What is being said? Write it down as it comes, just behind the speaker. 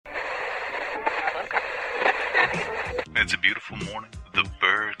It's a beautiful morning. The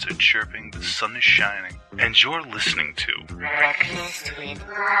birds are chirping, the sun is shining, and you're listening to Breakfast with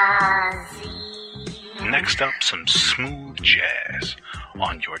Blasi. Next up, some smooth jazz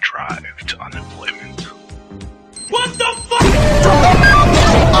on your drive to unemployment. What the fuck?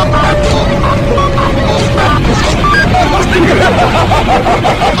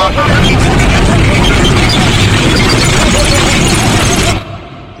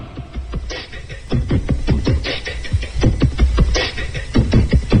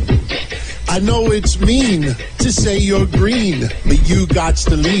 I know it's mean to say you're green, but you gots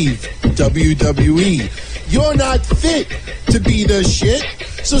to leave WWE. You're not fit to be the shit,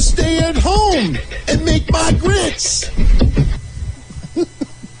 so stay at home and make my grits.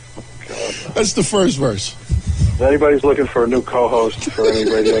 That's the first verse. If anybody's looking for a new co-host for any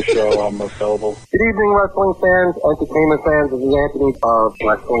radio show, I'm available. Good evening, wrestling fans, entertainment fans. This is Anthony of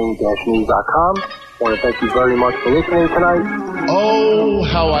Wrestling-News.com. I want to thank you very much for listening tonight. Oh,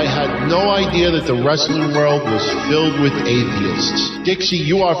 how I had no idea that the wrestling world was filled with atheists. Dixie,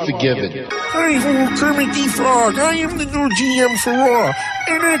 you are forgiven. Hi, Kermit the Frog. I am the new GM for Raw.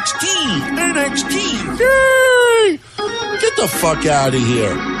 NXT. Yay! Get the fuck out of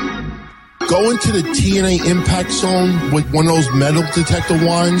here. Go into the TNA Impact Zone with one of those metal detector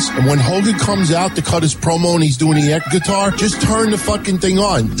wands, and when Hogan comes out to cut his promo and he's doing the air guitar, just turn the fucking thing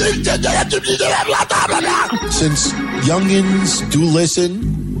on. Since youngins do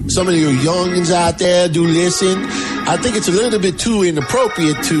listen, some of you youngins out there do listen, I think it's a little bit too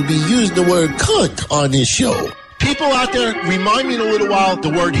inappropriate to be using the word cunt on this show. People out there, remind me in a little while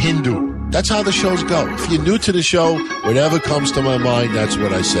the word Hindu. That's how the shows go. If you're new to the show, whatever comes to my mind, that's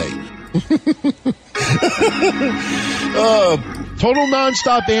what I say. Total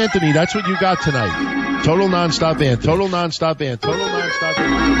nonstop Anthony. That's what you got tonight. Total nonstop Ant. Total nonstop Ant. Total nonstop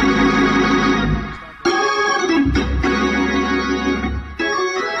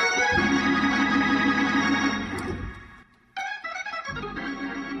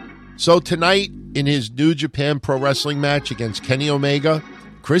Ant. So tonight, in his New Japan Pro Wrestling match against Kenny Omega,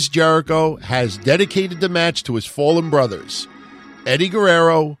 Chris Jericho has dedicated the match to his fallen brothers, Eddie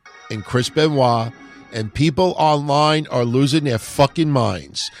Guerrero and Chris Benoit, and people online are losing their fucking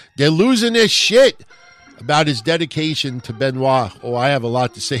minds. They're losing their shit about his dedication to Benoit. Oh, I have a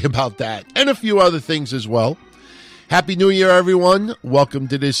lot to say about that, and a few other things as well. Happy New Year, everyone. Welcome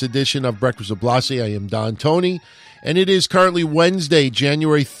to this edition of Breakfast with Blasi. I am Don Tony, and it is currently Wednesday,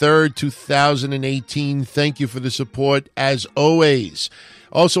 January 3rd, 2018. Thank you for the support, as always.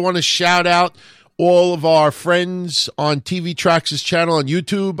 Also want to shout out all of our friends on TV Trax's channel on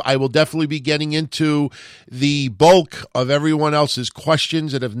YouTube. I will definitely be getting into the bulk of everyone else's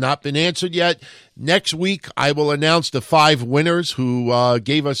questions that have not been answered yet. Next week, I will announce the 5 winners who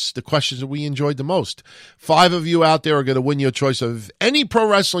gave us the questions that we enjoyed the most. 5 of you out there are going to win your choice of any pro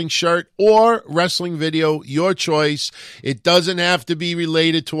wrestling shirt or wrestling video, your choice. It doesn't have to be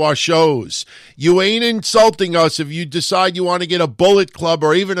related to our shows. You ain't insulting us if you decide you want to get a Bullet Club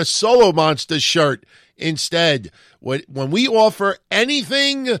or even a Solo Monster shirt instead. When we offer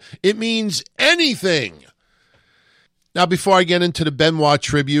anything, it means anything. Now, before I get into the Benoit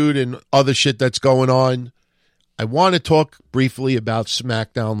tribute and other shit that's going on, I want to talk briefly about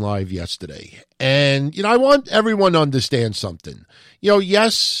SmackDown Live yesterday. And, I want everyone to understand something.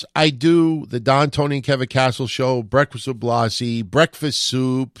 Yes, I do the Don, Tony, and Kevin Castle show, Breakfast with Blasi, Breakfast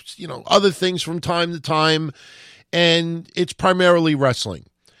Soup, other things from time to time, and it's primarily wrestling.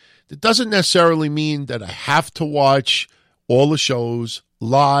 That doesn't necessarily mean that I have to watch all the shows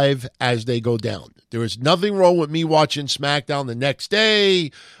live as they go down. There is nothing wrong with me watching SmackDown the next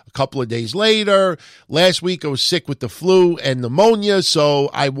day, a couple of days later. Last week I was sick with the flu and pneumonia, so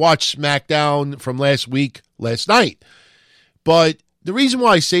I watched SmackDown from last week last night. But the reason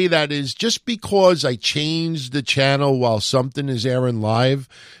why I say that is just because I changed the channel while something is airing live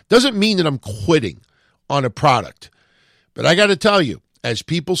doesn't mean that I'm quitting on a product. But I got to tell you, as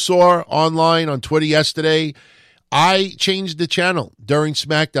people saw online on Twitter yesterday, I changed the channel during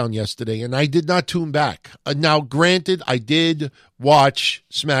SmackDown yesterday, and I did not tune back. Now, granted, I did watch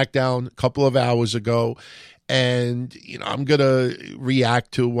SmackDown a couple of hours ago, and I'm going to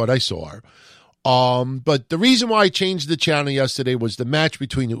react to what I saw. But the reason why I changed the channel yesterday was the match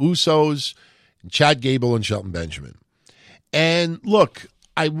between the Usos, and Chad Gable, and Shelton Benjamin. And look,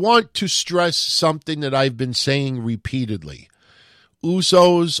 I want to stress something that I've been saying repeatedly.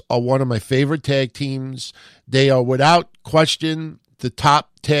 Usos are one of my favorite tag teams. They are without question the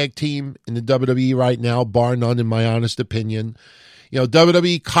top tag team in the WWE right now, bar none in my honest opinion.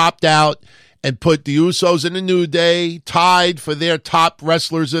 WWE copped out and put the Usos in the New Day, tied for their top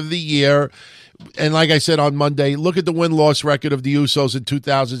wrestlers of the year And like I said on Monday, look at the win-loss record of the Usos in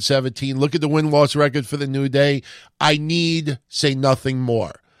 2017. Look at the win-loss record for the New Day. I need say nothing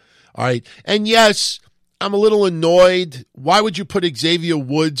more. All right. And yes, I'm a little annoyed. Why would you put Xavier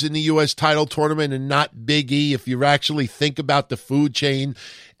Woods in the U.S. title tournament and not Big E if you actually think about the food chain?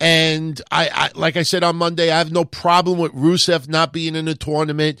 And I like I said on Monday, I have no problem with Rusev not being in the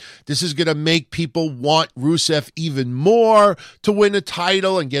tournament. This is going to make people want Rusev even more to win a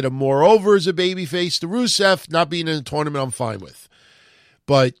title and get him more over as a babyface. The Rusev not being in the tournament, I'm fine with.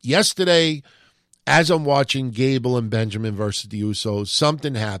 But yesterday, as I'm watching Gable and Benjamin versus the Usos,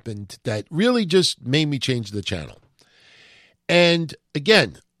 something happened that really just made me change the channel. And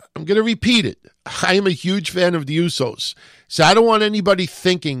again, I'm going to repeat it. I am a huge fan of the Usos. So I don't want anybody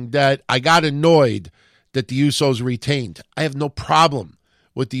thinking that I got annoyed that the Usos retained. I have no problem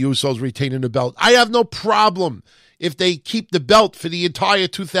with the Usos retaining the belt. I have no problem if they keep the belt for the entire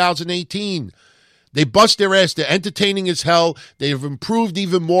 2018. They bust their ass. They're entertaining as hell. They have improved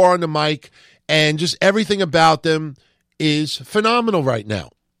even more on the mic. And just everything about them is phenomenal right now.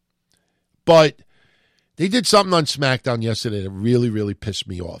 But they did something on SmackDown yesterday that really, really pissed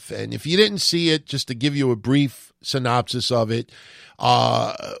me off. And if you didn't see it, just to give you a brief synopsis of it,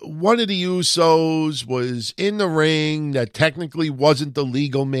 one of the Usos was in the ring that technically wasn't the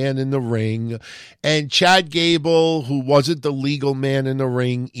legal man in the ring. And Chad Gable, who wasn't the legal man in the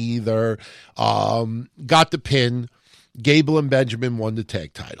ring either, got the pin. Gable and Benjamin won the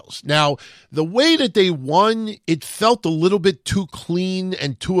tag titles. Now, the way that they won, it felt a little bit too clean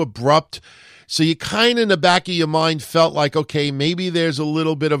and too abrupt. So you kind of in the back of your mind felt like, okay, maybe there's a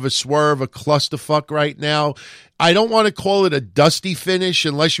little bit of a swerve, a clusterfuck right now. I don't want to call it a Dusty finish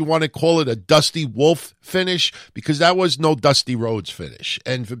unless you want to call it a Dusty Wolf finish, because that was no Dusty Rhodes finish.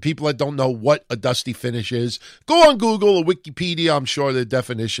 And for people that don't know what a Dusty finish is, go on Google or Wikipedia. I'm sure the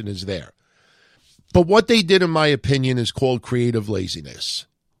definition is there. But what they did, in my opinion, is called creative laziness.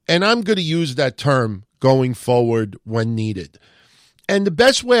 And I'm going to use that term going forward when needed. And the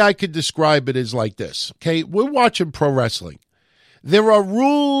best way I could describe it is like this. Okay, we're watching pro wrestling. There are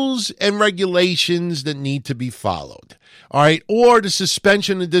rules and regulations that need to be followed. All right, or the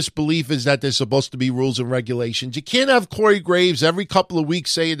suspension of disbelief is that there's supposed to be rules and regulations. You can't have Corey Graves every couple of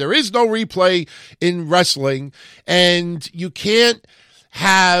weeks saying there is no replay in wrestling, and you can't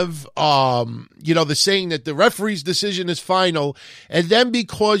have, the saying that the referee's decision is final, and then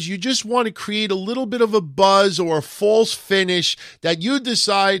because you just want to create a little bit of a buzz or a false finish, that you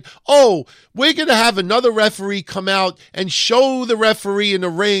decide, oh, we're going to have another referee come out and show the referee in the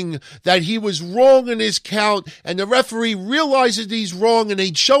ring that he was wrong in his count, and the referee realizes he's wrong, and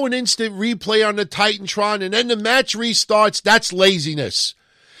they show an instant replay on the Titantron, and then the match restarts. That's laziness.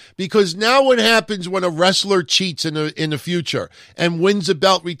 Because now what happens when a wrestler cheats in the future and wins a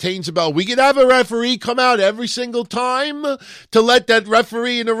belt, retains a belt? We could have a referee come out every single time to let that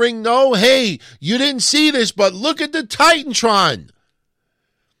referee in the ring know, hey, you didn't see this, but look at the Titantron.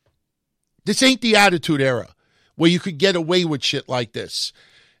 This ain't the Attitude Era where you could get away with shit like this.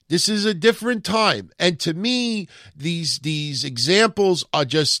 This is a different time. And to me, these examples are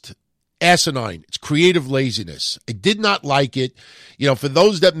just asinine. It's creative laziness. I did not like it. For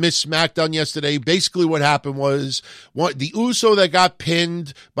those that missed SmackDown yesterday, basically what happened was the Uso that got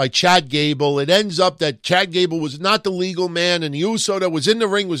pinned by Chad Gable, it ends up that Chad Gable was not the legal man, and the Uso that was in the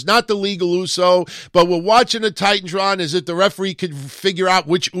ring was not the legal Uso, but we're watching the Titantron as if the referee could figure out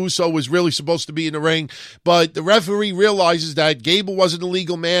which Uso was really supposed to be in the ring, but the referee realizes that Gable wasn't the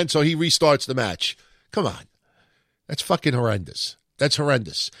legal man, so he restarts the match. Come on. That's fucking horrendous. That's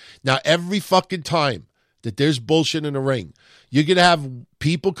horrendous. Now, every fucking time that there's bullshit in the ring, you're going to have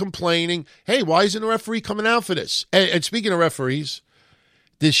people complaining, hey, why isn't a referee coming out for this? And speaking of referees,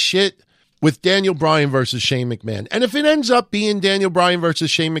 this shit with Daniel Bryan versus Shane McMahon. And if it ends up being Daniel Bryan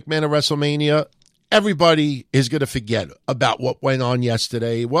versus Shane McMahon at WrestleMania, everybody is going to forget about what went on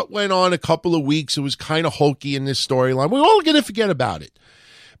yesterday. What went on a couple of weeks, it was kind of hokey in this storyline. We're all going to forget about it.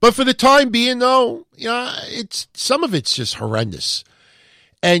 But for the time being, though, some of it's just horrendous.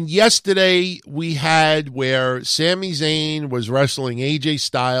 And yesterday we had where Sami Zayn was wrestling AJ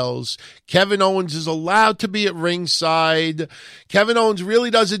Styles. Kevin Owens is allowed to be at ringside. Kevin Owens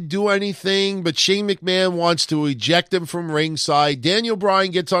really doesn't do anything, but Shane McMahon wants to eject him from ringside. Daniel Bryan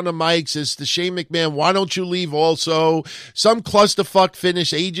gets on the mic, says to Shane McMahon, why don't you leave also? Some clusterfuck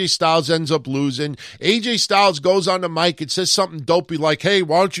finish. AJ Styles ends up losing. AJ Styles goes on the mic and says something dopey like, hey,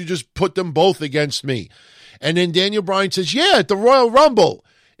 why don't you just put them both against me? And then Daniel Bryan says, yeah, at the Royal Rumble,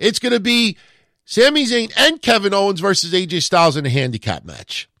 it's going to be Sami Zayn and Kevin Owens versus AJ Styles in a handicap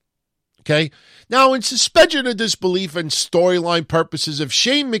match. Okay? Now, in suspension of disbelief and storyline purposes, if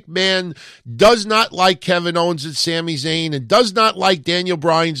Shane McMahon does not like Kevin Owens and Sami Zayn and does not like Daniel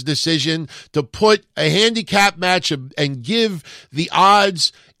Bryan's decision to put a handicap match and give the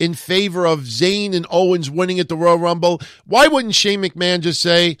odds in favor of Zayn and Owens winning at the Royal Rumble, why wouldn't Shane McMahon just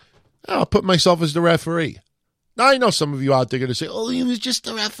say, I'll put myself as the referee? Now, I know some of you out there are going to say, oh, he was just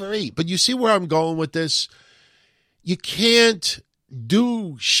the referee. But you see where I'm going with this? You can't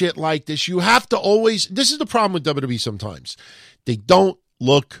do shit like this. You have to always, this is the problem with WWE sometimes. They don't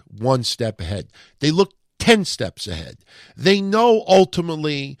look one step ahead. They look 10 steps ahead. They know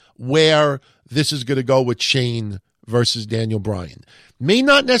ultimately where this is going to go with Shane versus Daniel Bryan. May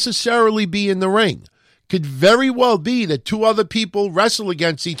not necessarily be in the ring. Could very well be that two other people wrestle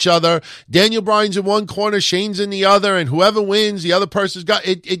against each other. Daniel Bryan's in one corner, Shane's in the other, and whoever wins, the other person's got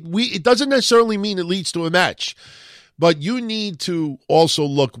it. It doesn't necessarily mean it leads to a match. But you need to also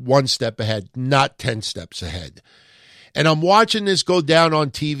look one step ahead, not 10 steps ahead. And I'm watching this go down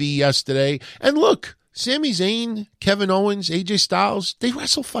on TV yesterday. And look, Sami Zayn, Kevin Owens, AJ Styles, they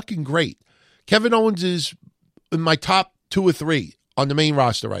wrestle fucking great. Kevin Owens is in my top 2 or 3 on the main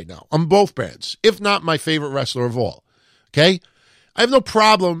roster right now on both brands, if not my favorite wrestler of all. Okay? I have no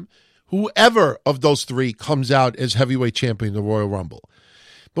problem whoever of those 3 comes out as heavyweight champion of the Royal Rumble.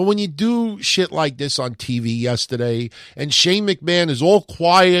 But when you do shit like this on TV yesterday, and Shane McMahon is all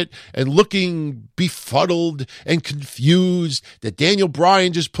quiet and looking befuddled and confused that Daniel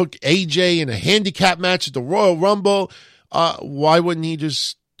Bryan just put AJ in a handicap match at the Royal Rumble, why wouldn't he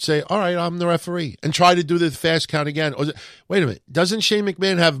just say, all right, I'm the referee, and try to do the fast count again? Or wait a minute, doesn't Shane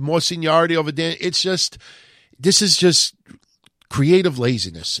McMahon have more seniority over Dan? This is just creative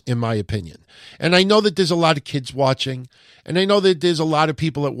laziness, in my opinion. And I know that there's a lot of kids watching, and I know that there's a lot of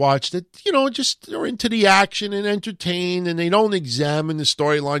people that watch that, just are into the action and entertain, and they don't examine the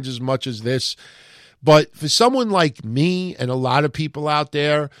storylines as much as this. But for someone like me and a lot of people out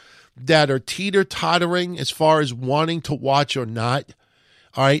there that are teeter-tottering as far as wanting to watch or not,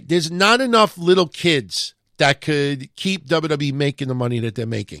 all right, there's not enough little kids that could keep WWE making the money that they're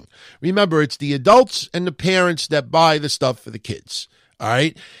making. Remember, it's the adults and the parents that buy the stuff for the kids, all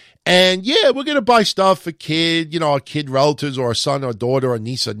right? And yeah, we're going to buy stuff for our kid relatives or a son or daughter or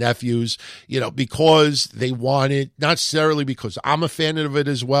niece or nephews, because they want it, not necessarily because I'm a fan of it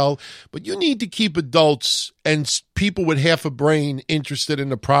as well. But you need to keep adults and people with half a brain interested in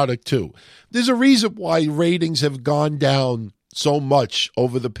the product too. There's a reason why ratings have gone down so much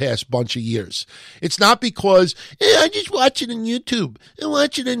over the past bunch of years. It's not because, I just watch it on YouTube. I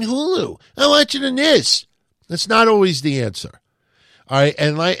watch it on Hulu. I watch it on this. That's not always the answer. All right,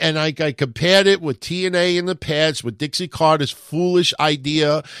 and I compared it with TNA in the past with Dixie Carter's foolish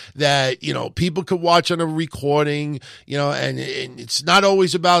idea that, people could watch on a recording, and it's not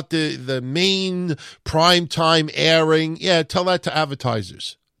always about the main primetime airing. Yeah, tell that to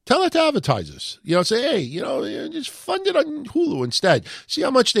advertisers. Tell it to advertisers. Say, hey, just fund it on Hulu instead. See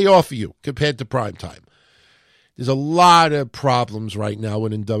how much they offer you compared to primetime. There's a lot of problems right now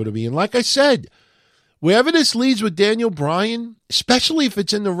within WWE. And like I said, wherever this leads with Daniel Bryan, especially if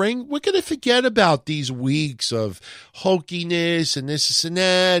it's in the ring, we're going to forget about these weeks of hokiness and this and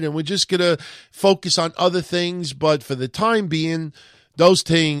that, and we're just going to focus on other things. But for the time being, those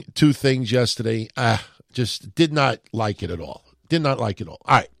two things yesterday, just did not like it at all. Did not like it all.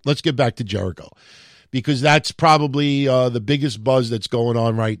 All right, let's get back to Jericho, because that's probably the biggest buzz that's going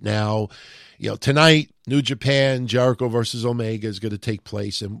on right now. Tonight, New Japan, Jericho versus Omega is going to take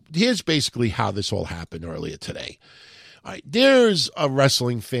place. And here's basically how this all happened earlier today. All right, there's a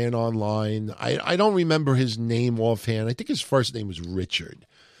wrestling fan online. I don't remember his name offhand. I think his first name was Richard.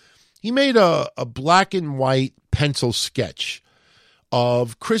 He made a black and white pencil sketch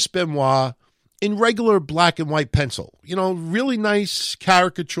of Chris Benoit in regular black and white pencil. Really nice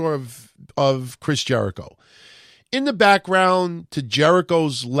caricature of Chris Jericho. In the background to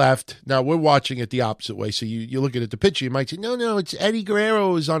Jericho's left, now we're watching it the opposite way, so you look at the picture, you might say, no, it's Eddie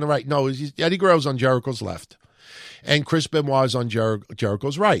Guerrero is on the right. No, Eddie Guerrero's on Jericho's left, and Chris Benoit is on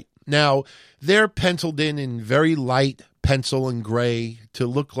Jericho's right. Now, they're penciled in very light pencil and gray to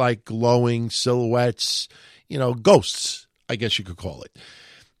look like glowing silhouettes, ghosts, I guess you could call it.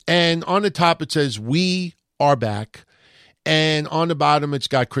 And on the top, it says, "We are back." And on the bottom, it's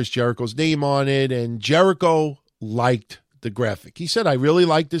got Chris Jericho's name on it. And Jericho liked the graphic. He said, I really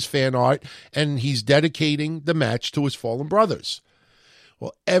like this fan art. And he's dedicating the match to his fallen brothers.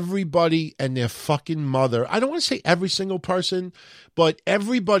 Well, everybody and their fucking mother, I don't want to say every single person, but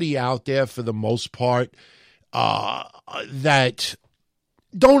everybody out there for the most part that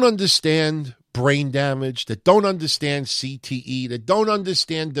don't understand brain damage, that don't understand CTE, that don't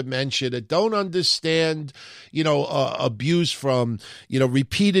understand dementia, that don't understand, abuse from,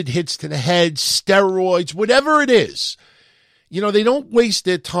 repeated hits to the head, steroids, whatever it is. They don't waste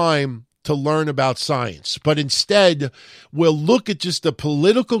their time to learn about science, but instead will look at just the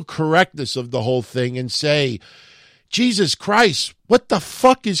political correctness of the whole thing and say, Jesus Christ, what the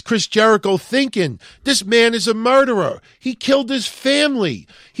fuck is Chris Jericho thinking? This man is a murderer. He killed his family.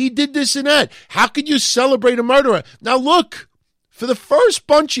 He did this and that. How could you celebrate a murderer? Now look, for the first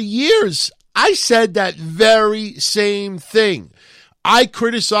bunch of years, I said that very same thing. I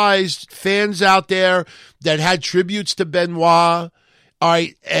criticized fans out there that had tributes to Benoit, all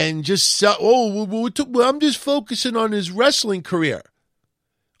right, and just, I'm just focusing on his wrestling career.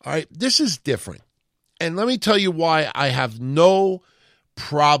 All right, this is different. And let me tell you why I have no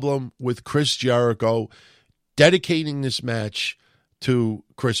problem with Chris Jericho dedicating this match to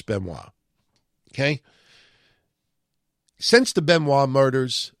Chris Benoit. Okay? Since the Benoit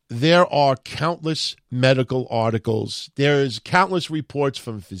murders, there are countless medical articles. There's countless reports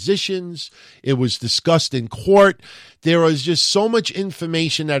from physicians. It was discussed in court. There is just so much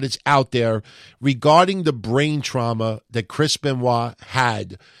information that is out there regarding the brain trauma that Chris Benoit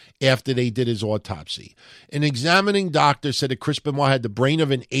had after they did his autopsy. An examining doctor said that Chris Benoit had the brain of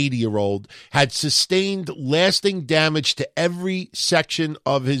an 80-year-old, had sustained lasting damage to every section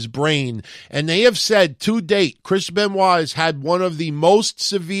of his brain. And they have said to date, Chris Benoit has had one of the most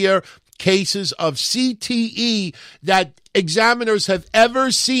severe cases of CTE that examiners have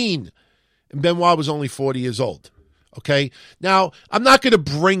ever seen. And Benoit was only 40 years old. Okay? Now, I'm not going to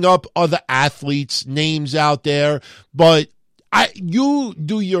bring up other athletes' names out there, but you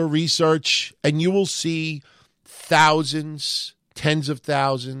do your research and you will see thousands, tens of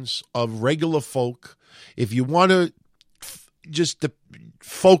thousands of regular folk. If you want to just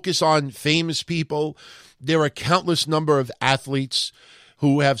focus on famous people, there are countless number of athletes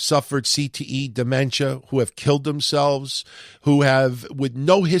who have suffered CTE, dementia, who have killed themselves, who have, with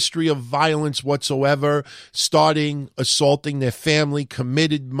no history of violence whatsoever, starting assaulting their family,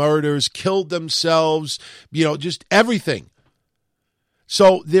 committed murders, killed themselves, just everything.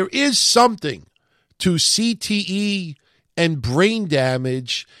 So there is something to CTE and brain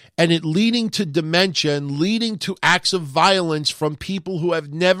damage and it leading to dementia and leading to acts of violence from people who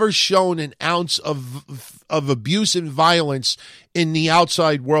have never shown an ounce of abuse and violence in the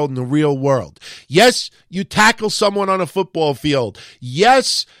outside world, in the real world. Yes, you tackle someone on a football field.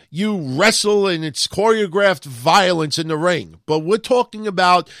 Yes, you wrestle and it's choreographed violence in the ring. But we're talking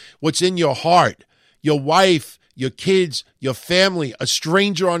about what's in your heart, your wife, your kids, your family, a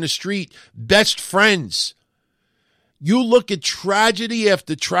stranger on the street, best friends. You look at tragedy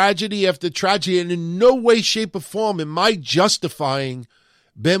after tragedy after tragedy, and in no way, shape, or form am I justifying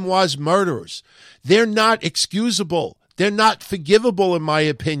Benoit's murderers. They're not excusable. They're not forgivable, in my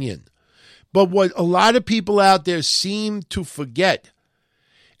opinion. But what a lot of people out there seem to forget,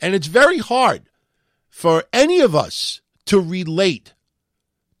 and it's very hard for any of us to relate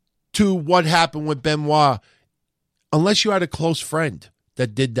to what happened with Benoit unless you had a close friend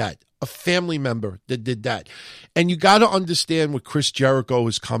that did that, a family member that did that. And you got to understand where Chris Jericho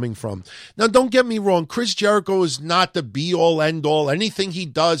is coming from. Now, don't get me wrong. Chris Jericho is not the be-all, end-all. Anything he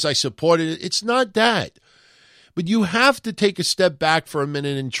does, I support it. It's not that. But you have to take a step back for a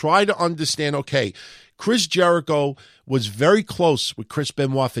minute and try to understand, okay, Chris Jericho was very close with Chris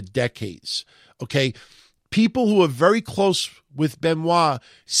Benoit for decades, okay? People who are very close with Benoit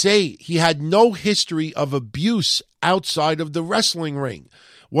say he had no history of abuse outside of the wrestling ring.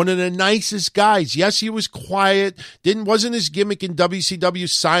 One of the nicest guys. Yes, he was quiet. Wasn't his gimmick in WCW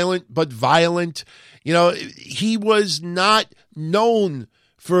silent but violent. He was not known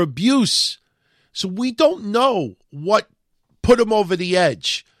for abuse. So we don't know what put him over the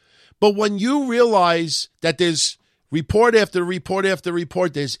edge. But when you realize that there's report after report after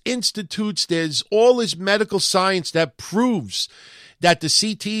report, there's institutes, there's all this medical science that proves that the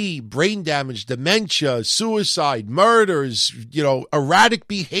CTE, brain damage, dementia, suicide, murders, erratic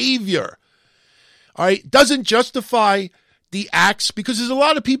behavior, all right, doesn't justify the acts, because there's a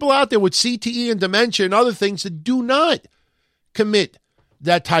lot of people out there with CTE and dementia and other things that do not commit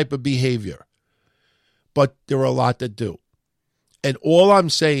that type of behavior. But there are a lot that do. And all I'm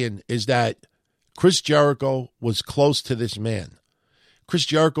saying is that Chris Jericho was close to this man. Chris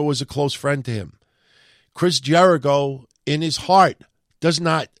Jericho was a close friend to him. Chris Jericho, in his heart, does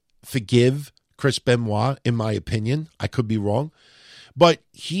not forgive Chris Benoit, in my opinion. I could be wrong. But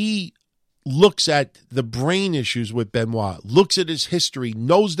he looks at the brain issues with Benoit, looks at his history,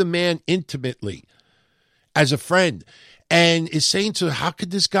 knows the man intimately as a friend, and is saying to, how could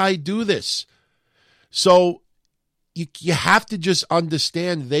this guy do this? So you have to just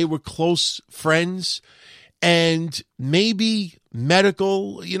understand they were close friends, and maybe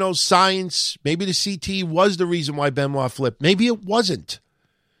medical, science, maybe the CT was the reason why Benoit flipped. Maybe it wasn't.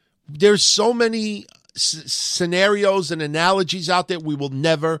 There's so many scenarios and analogies out there. We will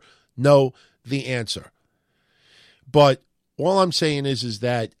never know the answer. But all I'm saying is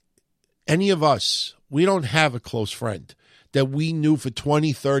that any of us, we don't have a close friend that we knew for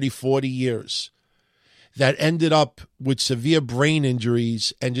 20, 30, 40 years that ended up with severe brain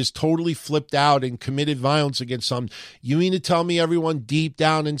injuries and just totally flipped out and committed violence against someone. You mean to tell me, everyone, deep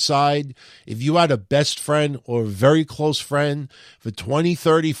down inside, if you had a best friend or a very close friend for 20,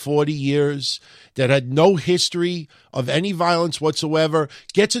 30, 40 years that had no history of any violence whatsoever,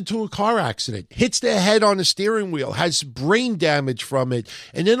 gets into a car accident, hits their head on a steering wheel, has brain damage from it,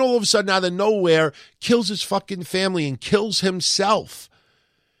 and then all of a sudden out of nowhere kills his fucking family and kills himself,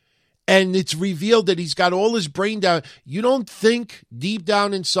 and it's revealed that he's got all his brain down, you don't think deep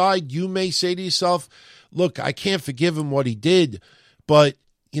down inside you may say to yourself, look, I can't forgive him what he did, but,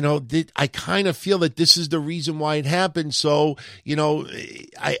 I kind of feel that this is the reason why it happened. So,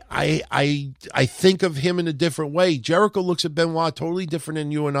 I think of him in a different way. Jericho looks at Benoit totally different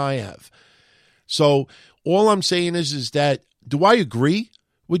than you and I have. So all I'm saying is that, do I agree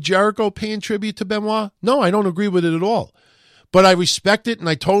with Jericho paying tribute to Benoit? No, I don't agree with it at all. But I respect it, and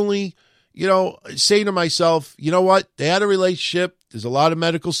I totally, say to myself, you know what? They had a relationship. There's a lot of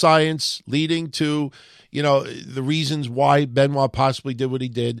medical science leading to, the reasons why Benoit possibly did what he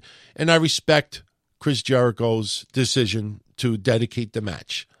did. And I respect Chris Jericho's decision to dedicate the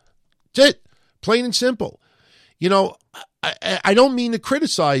match. That's it. Plain and simple. I don't mean to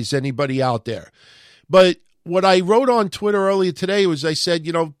criticize anybody out there, but what I wrote on Twitter earlier today was I said,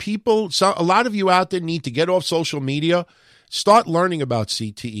 a lot of you out there need to get off social media. Start learning about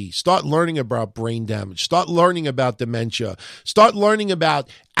CTE. Start learning about brain damage. Start learning about dementia. Start learning about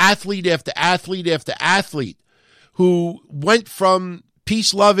athlete after athlete after athlete who went from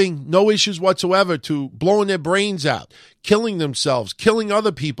peace-loving, no issues whatsoever, to blowing their brains out, killing themselves, killing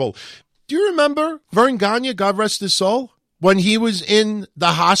other people. Do you remember Vern Gagne, God rest his soul, when he was in the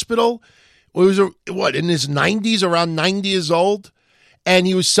hospital? It was, in his 90s, around 90 years old? And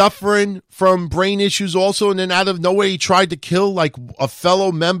he was suffering from brain issues also, and then out of nowhere, he tried to kill like a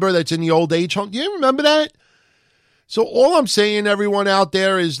fellow member that's in the old age home. Do you remember that? So all I'm saying, everyone out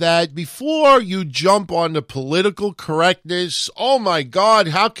there, is that before you jump on the political correctness, oh my God,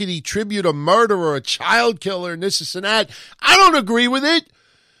 how could he tribute a murderer, a child killer, and this and that? I don't agree with it,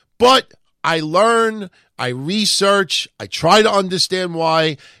 but I learn, I research, I try to understand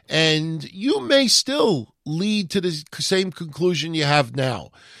why, and you may still lead to the same conclusion you have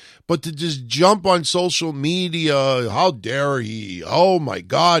now. But to just jump on social media, how dare he? Oh my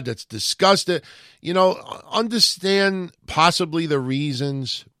God, that's disgusting. Understand possibly the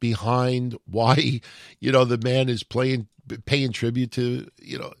reasons behind why, the man is paying tribute to,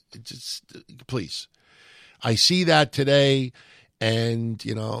 please. I see that today. And,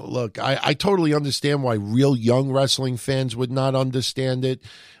 look, I totally understand why real young wrestling fans would not understand it.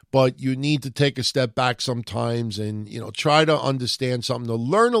 But you need to take a step back sometimes and, try to understand something, to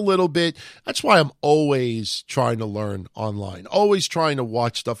learn a little bit. That's why I'm always trying to learn online, always trying to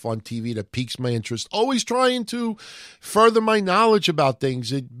watch stuff on TV that piques my interest, always trying to further my knowledge about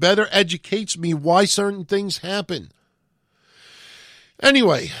things. It better educates me why certain things happen.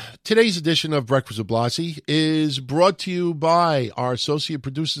 Anyway, today's edition of Breakfast with Blasi is brought to you by our associate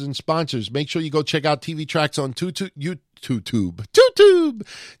producers and sponsors. Make sure you go check out TV Tracks on YouTube.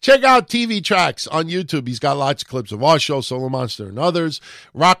 Check out TV Tracks on YouTube. He's got lots of clips of our show, Solo Monster, and others.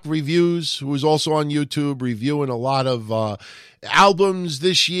 Rock Reviews, who is also on YouTube, reviewing a lot of albums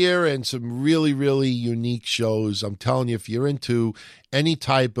this year and some really, really unique shows. I'm telling you, if you're into any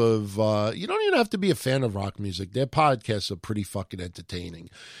type of, you don't even have to be a fan of rock music. Their podcasts are pretty fucking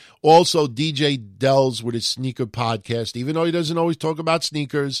entertaining. Also, DJ Dells with his sneaker podcast. Even though he doesn't always talk about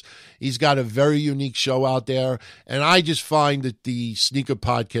sneakers, he's got a very unique show out there. And I just find that the sneaker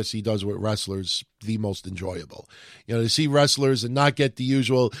podcast he does with wrestlers the most enjoyable. To see wrestlers and not get the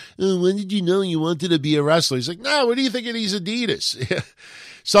usual, oh, when did you know you wanted to be a wrestler? He's like, no, what do you think of these Adidas?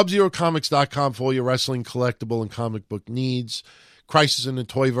 SubZeroComics.com for all your wrestling, collectible, and comic book needs. Crisis in the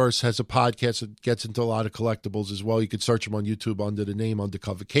Toyverse has a podcast that gets into a lot of collectibles as well. You could search them on YouTube under the name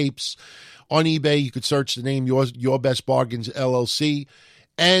Undercover Capes. On eBay, you could search the name Your Best Bargains LLC.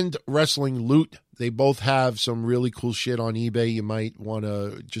 And Wrestling Loot, They both have some really cool shit on eBay you might want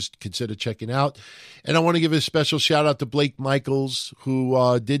to just consider checking out. And I want to give a special shout out to Blake Michaels,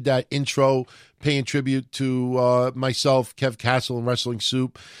 who did that intro paying tribute to myself, Kev Castle, and Wrestling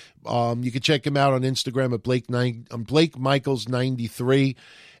Soup. You can check him out on Instagram at Blake Michaels 93.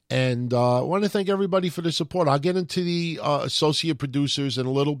 And I want to thank everybody for the support. I'll get into the associate producers in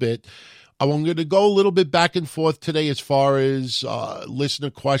a little bit. I'm going to go a little bit back and forth today as far as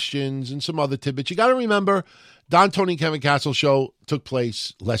listener questions and some other tidbits. You got to remember, Don, Tony, Kevin Castle show took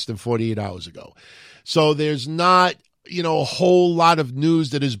place less than 48 hours ago. So there's not, a whole lot of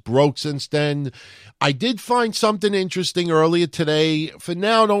news that has broke since then. I did find something interesting earlier today. For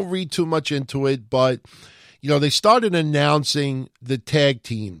now, don't read too much into it, but they started announcing the tag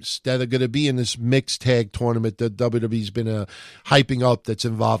teams that are going to be in this mixed tag tournament that WWE's been hyping up that's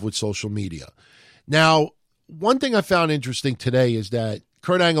involved with social media. Now, one thing I found interesting today is that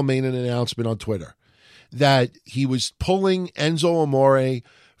Kurt Angle made an announcement on Twitter that he was pulling Enzo Amore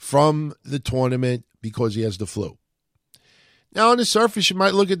from the tournament because he has the flu. Now, on the surface, you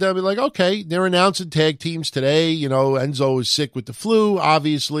might look at them and be like, okay, they're announcing tag teams today. Enzo is sick with the flu.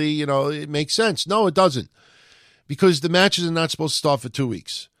 Obviously, it makes sense. No, it doesn't. Because the matches are not supposed to start for 2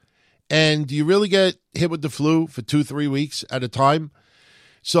 weeks. And do you really get hit with the flu for 2-3 weeks at a time?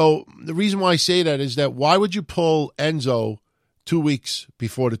 So the reason why I say that is that why would you pull Enzo 2 weeks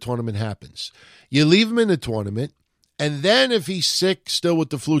before the tournament happens? You leave him in the tournament, and then if he's sick still with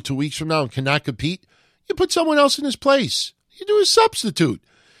the flu 2 weeks from now and cannot compete, you put someone else in his place. You do a substitute.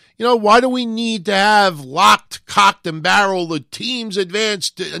 Why do we need to have locked, cocked, and barrel the teams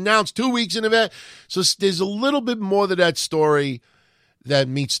announced 2 weeks in advance? So there's a little bit more to that story that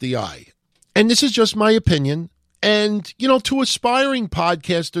meets the eye. And this is just my opinion. And, to aspiring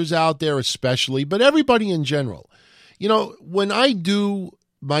podcasters out there especially, but everybody in general, when I do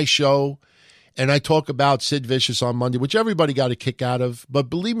my show and I talk about Sid Vicious on Monday, which everybody got a kick out of, but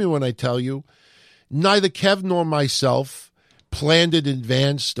believe me when I tell you, neither Kev nor myself planned in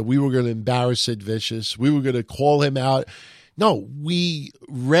advance that we were going to embarrass Sid Vicious. We were going to call him out. No, we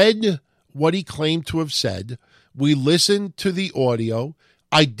read what he claimed to have said. We listened to the audio.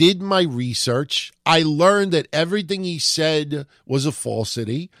 I did my research. I learned that everything he said was a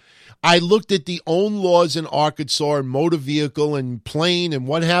falsity. I looked at the own laws in Arkansas and motor vehicle and plane and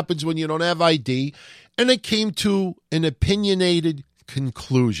what happens when you don't have ID. And I came to an opinionated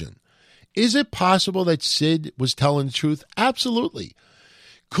conclusion. Is it possible that Sid was telling the truth? Absolutely.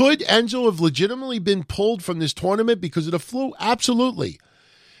 Could Enzo have legitimately been pulled from this tournament because of the flu? Absolutely.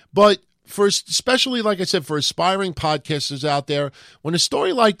 But especially, like I said, for aspiring podcasters out there, when a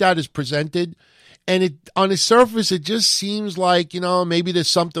story like that is presented and on the surface, it just seems like, maybe there's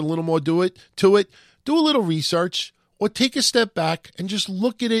something a little more to it, do a little research or take a step back and just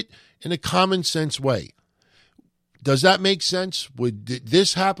look at it in a common sense way. Does that make sense? Would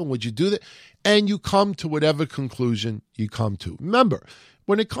this happen? Would you do that? And you come to whatever conclusion you come to. Remember,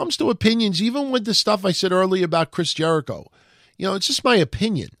 when it comes to opinions, even with the stuff I said earlier about Chris Jericho, it's just my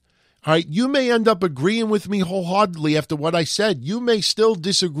opinion. All right, you may end up agreeing with me wholeheartedly after what I said. You may still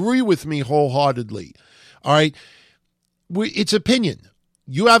disagree with me wholeheartedly. All right, it's opinion.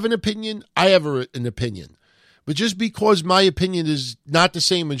 You have an opinion. I have an opinion. But just because my opinion is not the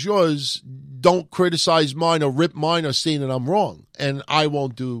same as yours, don't criticize mine or rip mine or say that I'm wrong. And I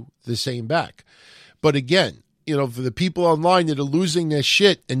won't do the same back. But again, for the people online that are losing their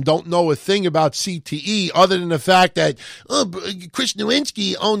shit and don't know a thing about CTE other than the fact that Chris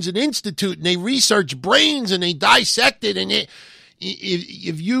Nowinski owns an institute and they research brains and they dissect it. And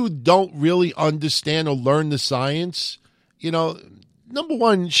if you don't really understand or learn the science, number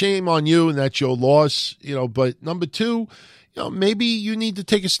one, shame on you, and that's your loss, but number two, maybe you need to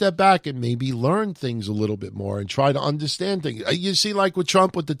take a step back and maybe learn things a little bit more and try to understand things. You see, like with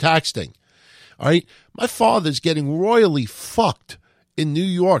Trump with the tax thing, all right? My father's getting royally fucked in New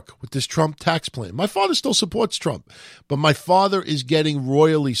York with this Trump tax plan. My father still supports Trump, but my father is getting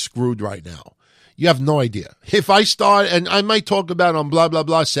royally screwed right now. You have no idea. If I start, and I might talk about it on blah, blah,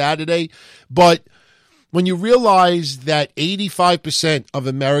 blah Saturday, but when you realize that 85% of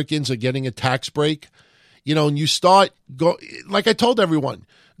Americans are getting a tax break, and you start, like I told everyone,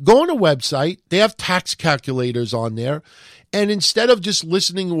 go on a website. They have tax calculators on there. And instead of just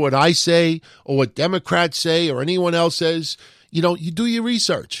listening to what I say or what Democrats say or anyone else says, you do your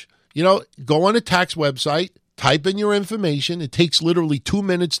research. Go on a tax website, type in your information. It takes literally 2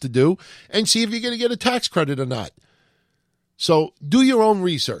 minutes to do and see if you're going to get a tax credit or not. So do your own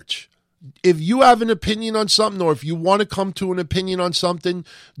research. If you have an opinion on something or if you want to come to an opinion on something,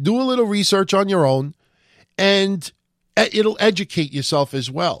 do a little research on your own and it'll educate yourself as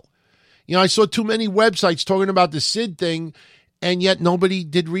well. I saw too many websites talking about the Sid thing, and yet nobody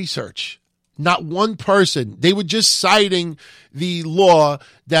did research. Not one person. They were just citing the law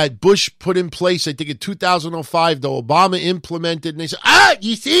that Bush put in place, I think in 2005, that Obama implemented, and they said,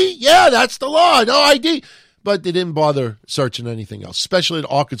 you see? Yeah, that's the law, no ID. But they didn't bother searching anything else, especially that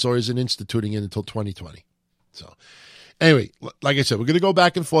Arkansas isn't instituting it until 2020. So anyway, like I said, we're going to go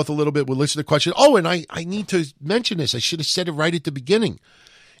back and forth a little bit. We'll listen to questions. Oh, and I need to mention this. I should have said it right at the beginning.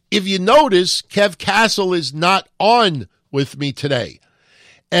 If you notice, Kev Castle is not on with me today.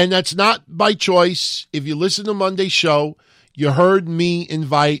 And that's not by choice. If you listen to Monday's show, you heard me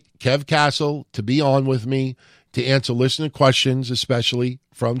invite Kev Castle to be on with me to answer listener questions, especially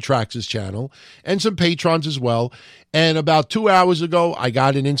from Trax's channel, and some patrons as well. And about 2 hours ago, I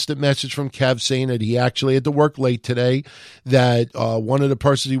got an instant message from Kev saying that he actually had to work late today, that one of the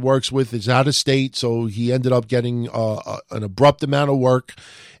persons he works with is out of state, so he ended up getting an abrupt amount of work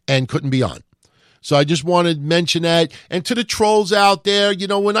and couldn't be on. So I just wanted to mention that. And to the trolls out there,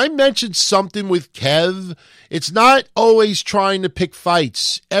 when I mention something with Kev, it's not always trying to pick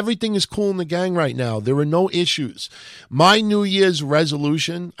fights. Everything is cool in the gang right now. There are no issues. My New Year's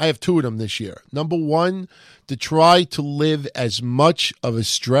resolution, I have 2 of them this year. Number 1, to try to live as much of a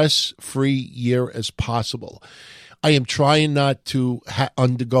stress-free year as possible. I am trying not to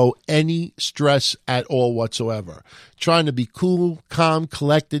undergo any stress at all whatsoever. Trying to be cool, calm,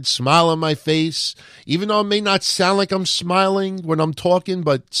 collected, smile on my face, even though it may not sound like I'm smiling when I'm talking,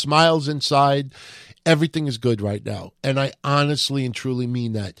 but smiles inside. Everything is good right now. And I honestly and truly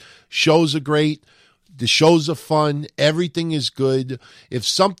mean that. Shows are great. The shows are fun. Everything is good. If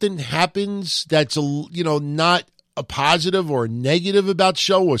something happens that's not a positive or a negative about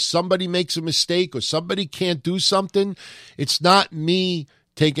show, or somebody makes a mistake, or somebody can't do something, it's not me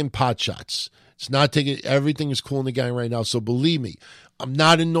taking pot shots. It's not taking. Everything is cool in the gang right now. So believe me, I'm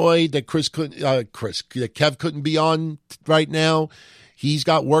not annoyed that Kev couldn't be on right now. He's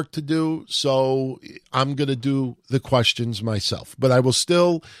got work to do, so I'm going to do the questions myself. But I will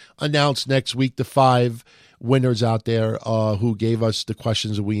still announce next week the 5 winners out there who gave us the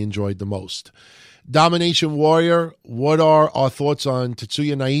questions that we enjoyed the most. Domination Warrior, what are our thoughts on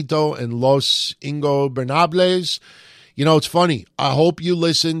Tetsuya Naito and Los Ingobernables? It's funny. I hope you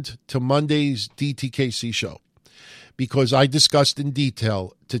listened to Monday's DTKC show, because I discussed in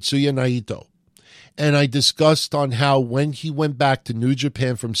detail Tetsuya Naito. And I discussed on how when he went back to New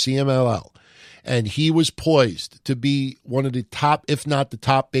Japan from CMLL, and he was poised to be one of the top, if not the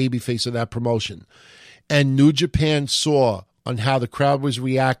top babyface of that promotion. And New Japan saw on how the crowd was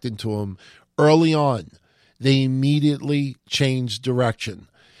reacting to him early on, they immediately changed direction.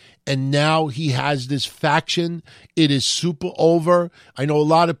 And now he has this faction. It is super over. I know a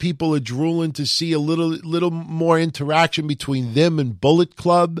lot of people are drooling to see a little more interaction between them and Bullet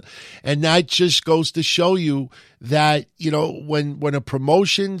Club. And that just goes to show you that, when a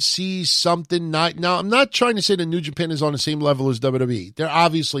promotion sees something now, I'm not trying to say that New Japan is on the same level as WWE. They're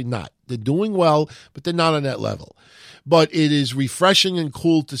obviously not. They're doing well, but they're not on that level. But it is refreshing and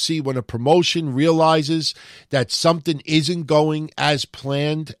cool to see when a promotion realizes that something isn't going as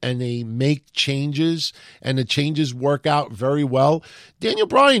planned and they make changes, and the changes work out very well. Daniel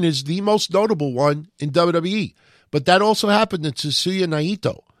Bryan is the most notable one in WWE, but that also happened to Tetsuya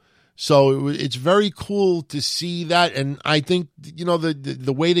Naito. So it's very cool to see that, and I think,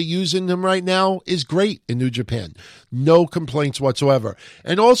 the way they're using him right now is great in New Japan. No complaints whatsoever.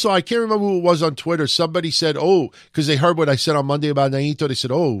 And also, I can't remember who it was on Twitter. Somebody said, because they heard what I said on Monday about Naito, they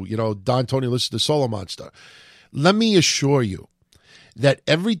said, Don Tony listens to Solo Monster. Let me assure you that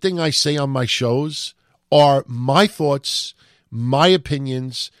everything I say on my shows are my thoughts, my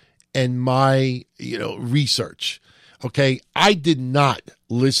opinions, and my, research. Okay, I did not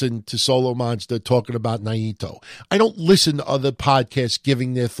listen to Solo Monster talking about Naito. I don't listen to other podcasts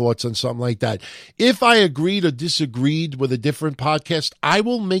giving their thoughts on something like that. If I agreed or disagreed with a different podcast, I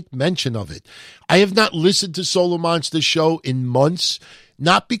will make mention of it. I have not listened to Solo Monster's show in months,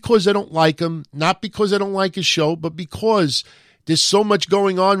 not because I don't like him, not because I don't like his show, but because there's so much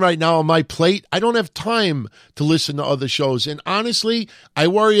going on right now on my plate. I don't have time to listen to other shows. And honestly, I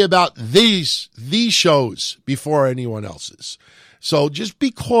worry about these shows before anyone else's. So just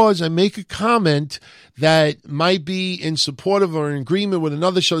because I make a comment that might be in support of or in agreement with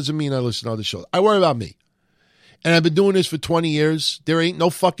another show doesn't mean I listen to other shows. I worry about me. And I've been doing this for 20 years. There ain't no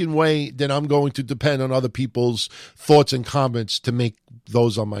fucking way that I'm going to depend on other people's thoughts and comments to make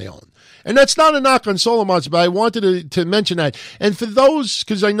those on my own. And that's not a knock on Solo Monster, but I wanted to mention that. And for those,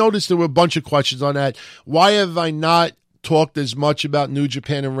 because I noticed there were a bunch of questions on that, why have I not talked as much about New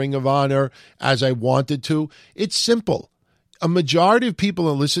Japan and Ring of Honor as I wanted to? It's simple. a majority of people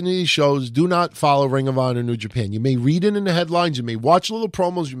that listen to these shows do not follow Ring of Honor New Japan. You may read it in the headlines. You may watch little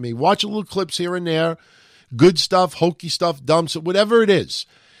promos. You may watch little clips here and there. Good stuff, hokey stuff, dumb stuff, whatever it is.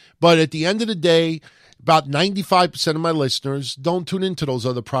 But at the end of the day, about 95% of my listeners don't tune into those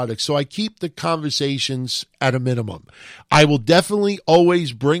other products. So I keep the conversations at a minimum. I will definitely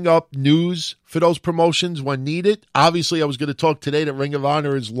always bring up news for those promotions when needed. Obviously, I was going to talk today that Ring of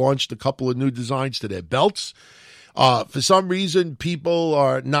Honor has launched a couple of new designs to their belts. For some reason, people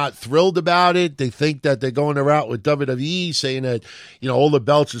are not thrilled about it. They think that they're going a route with WWE, saying that, all the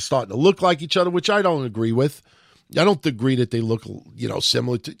belts are starting to look like each other, which I don't agree with. I don't agree that they look,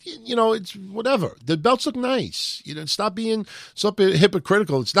 similar to, it's whatever. The belts look nice. Stop being so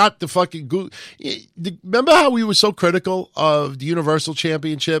hypocritical. It's not the fucking remember how we were so critical of the Universal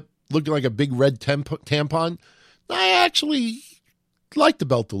Championship looking like a big red tampon? I actually like the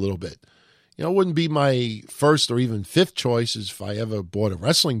belt a little bit. It wouldn't be my first or even fifth choice if I ever bought a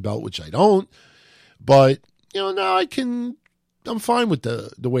wrestling belt, which I don't. But, now I'm fine with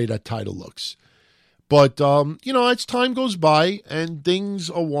the way that title looks. But, as time goes by and things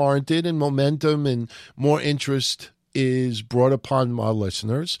are warranted and momentum and more interest is brought upon my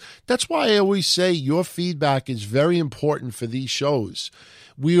listeners, that's why I always say your feedback is very important for these shows.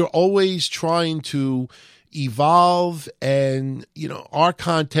 We are always trying to evolve, and our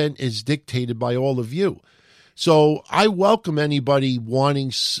content is dictated by all of you. So I welcome anybody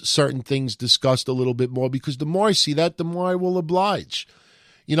wanting certain things discussed a little bit more, because the more I see that, the more I will oblige.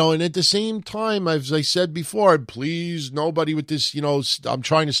 And at the same time, as I said before, please, nobody with this, I'm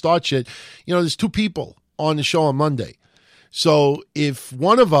trying to start shit. There's two people on the show on Monday. So if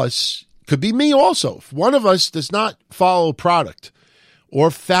one of us, could be me also, if one of us does not follow product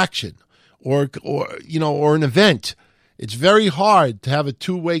or faction or an event, it's very hard to have a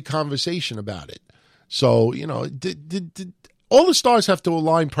two-way conversation about it. So, all the stars have to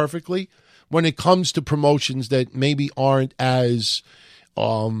align perfectly when it comes to promotions that maybe aren't as,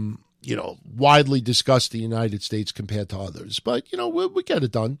 widely discussed in the United States compared to others. But, we get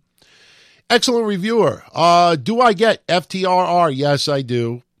it done. Excellent reviewer. Do I get FTRR? Yes, I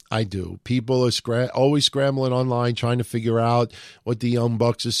do. People are always scrambling online trying to figure out what the Young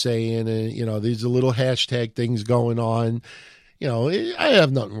Bucks are saying. And, these are little hashtag things going on. I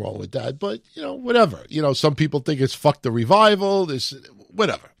have nothing wrong with that. But, whatever. Some people think it's fuck the revival.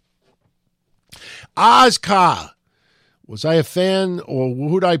 Whatever. Ozka. Was I a fan, or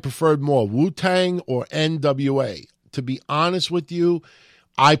who'd I prefer more, Wu-Tang or NWA? To be honest with you,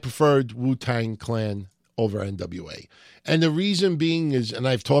 I preferred Wu-Tang Clan over NWA. And the reason being is, and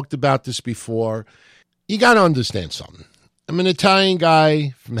I've talked about this before, you got to understand something. I'm an Italian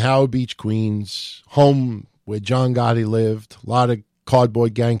guy from Howard Beach, Queens, home where John Gotti lived, a lot of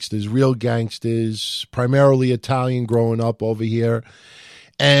cardboard gangsters, real gangsters, primarily Italian growing up over here.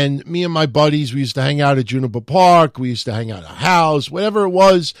 And me and my buddies, we used to hang out at Juniper Park. We used to hang out at a house, whatever it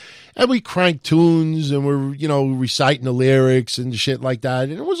was. And we cranked tunes and we're, reciting the lyrics and shit like that.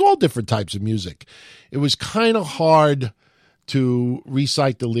 And it was all different types of music. It was kind of hard to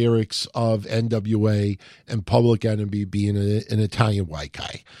recite the lyrics of NWA and Public Enemy being an Italian white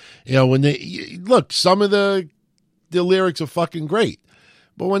guy. When some of the lyrics are fucking great.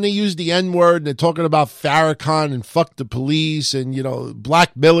 But when they use the N-word and they're talking about Farrakhan and fuck the police and,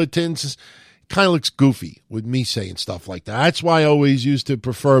 black militants, it kind of looks goofy with me saying stuff like that. That's why I always used to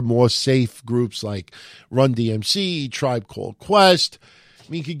prefer more safe groups like Run DMC, Tribe Called Quest.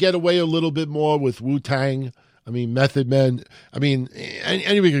 You could get away a little bit more with Wu-Tang. Method Man.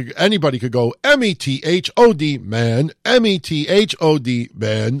 Anybody could go METHOD man, METHOD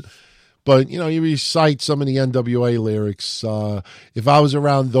man. But, you recite some of the NWA lyrics. If I was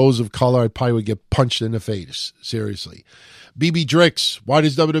around those of color, I probably would get punched in the face. Seriously. BB Drix, why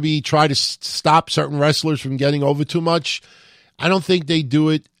does WWE try to stop certain wrestlers from getting over too much? I don't think they do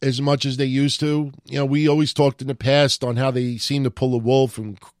it as much as they used to. We always talked in the past on how they seem to pull a wool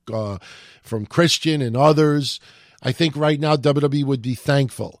from Christian and others. I think right now WWE would be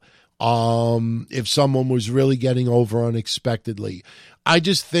thankful if someone was really getting over unexpectedly. I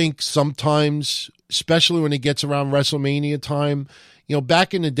just think sometimes, especially when it gets around WrestleMania time,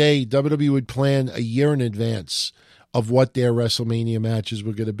 back in the day, WWE would plan a year in advance of what their WrestleMania matches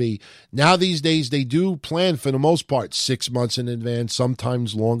were going to be. Now these days, they do plan for the most part 6 months in advance,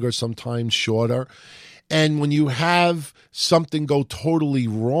 sometimes longer, sometimes shorter. And when you have something go totally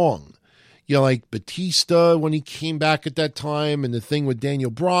wrong, like Batista when he came back at that time, and the thing with Daniel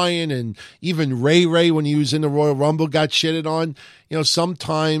Bryan, and even Ray when he was in the Royal Rumble got shitted on.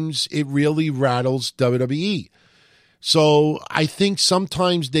 Sometimes it really rattles WWE. So I think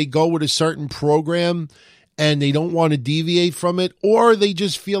sometimes they go with a certain program and they don't want to deviate from it, or they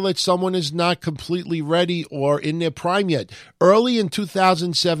just feel that someone is not completely ready or in their prime yet. Early in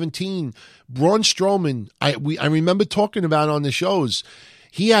 2017, Braun Strowman, I remember talking about on the shows,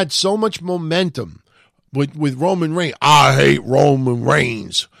 he had so much momentum with Roman Reigns. I hate Roman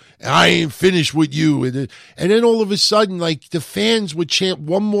Reigns. I ain't finished with you. And then all of a sudden, like, the fans would chant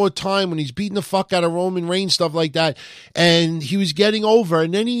one more time when he's beating the fuck out of Roman Reigns, stuff like that. And he was getting over.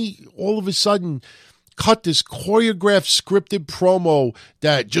 And then he all of a sudden cut this choreographed, scripted promo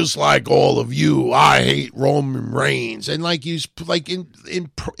that, just like all of you, I hate Roman Reigns. And like, he's like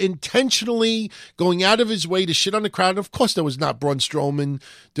intentionally going out of his way to shit on the crowd. And of course, that was not Braun Strowman.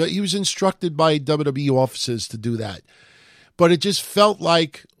 He was instructed by WWE officers to do that. But it just felt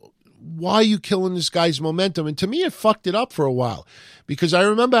like, why are you killing this guy's momentum? And to me, it fucked it up for a while, because I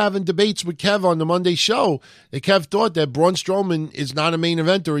remember having debates with Kev on the Monday show that Kev thought that Braun Strowman is not a main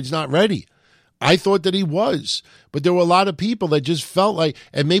eventer. He's not ready. I thought that he was, but there were a lot of people that just felt like,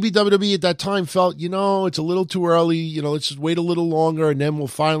 and maybe WWE at that time felt, it's a little too early, let's just wait a little longer and then we'll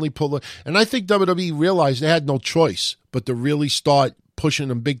finally pull it. And I think WWE realized they had no choice but to really start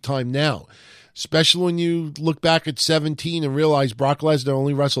pushing him big time now. Especially when you look back at 17 and realize Brock Lesnar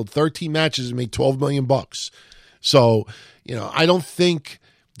only wrestled 13 matches and made $12 million. So, I don't think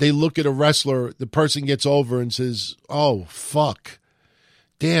they look at a wrestler, the person gets over and says, oh, fuck.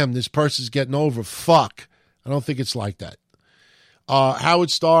 Damn, this person's getting over. Fuck. I don't think it's like that. Howard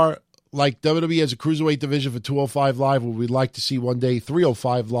Starr, like WWE has a cruiserweight division for 205 Live, would we like to see one day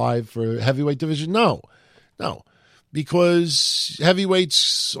 305 Live for heavyweight division? No. Because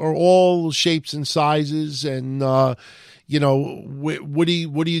heavyweights are all shapes and sizes, and what do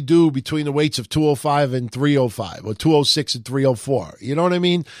you do between the weights of 205 and 305, or 206 and 304? You know what I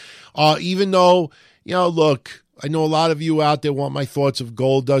mean? Even though, look, I know a lot of you out there want my thoughts of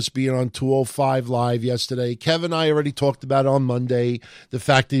Goldust being on 205 Live yesterday. Kevin and I already talked about it on Monday, the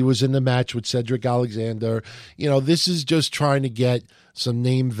fact that he was in the match with Cedric Alexander. This is just trying to get some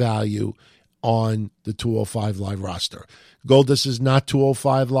name value on the 205 Live roster. Goldust is not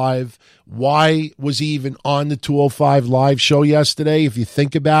 205 Live. Why was he even on the 205 Live show yesterday? If you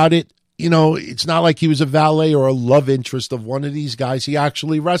think about it, it's not like he was a valet or a love interest of one of these guys. He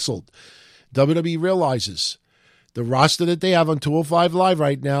actually wrestled. WWE realizes the roster that they have on 205 Live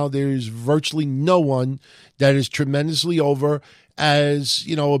right now, there's virtually no one that is tremendously over as,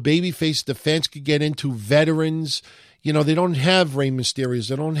 a babyface the fans could get into, veterans. They don't have Rey Mysterios.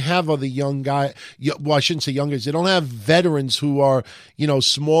 They don't have other young guys. Well, I shouldn't say young guys. They don't have veterans who are,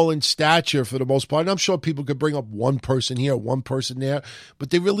 small in stature for the most part. And I'm sure people could bring up one person here, one person there, but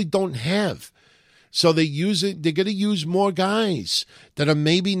they really don't have. So they're going to use more guys that are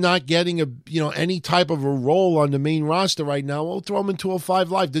maybe not getting any type of a role on the main roster right now. We'll throw them in 205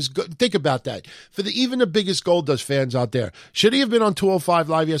 Live. Think about that. For even the biggest Goldust fans out there, should he have been on 205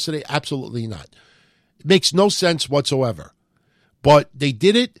 Live yesterday? Absolutely not. It makes no sense whatsoever. But they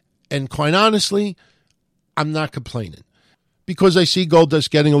did it, and quite honestly, I'm not complaining. Because I see Goldust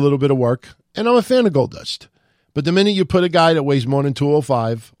getting a little bit of work, and I'm a fan of Goldust. But the minute you put a guy that weighs more than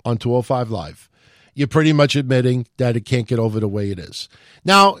 205 on 205 Live, you're pretty much admitting that it can't get over the way it is.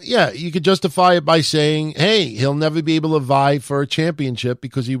 Now, yeah, you could justify it by saying, hey, he'll never be able to vie for a championship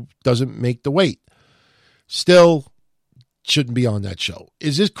because he doesn't make the weight. Still, shouldn't be on that show.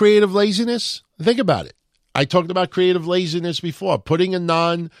 Is this creative laziness? Think about it. I talked about creative laziness before. Putting a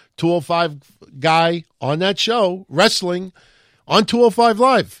non-205 guy on that show, wrestling, on 205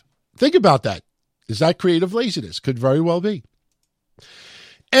 Live. Think about that. Is that creative laziness? Could very well be.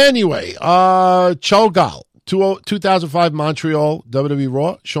 Anyway, Chogal, 2005 Montreal WWE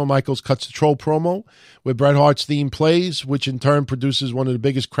Raw. Shawn Michaels cuts the troll promo where Bret Hart's theme plays, which in turn produces one of the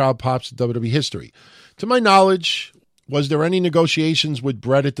biggest crowd pops in WWE history. To my knowledge, was there any negotiations with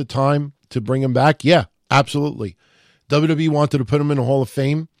Bret at the time to bring him back? Yeah, absolutely. WWE wanted to put him in the Hall of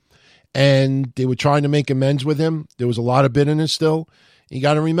Fame, and they were trying to make amends with him. There was a lot of bitterness still. You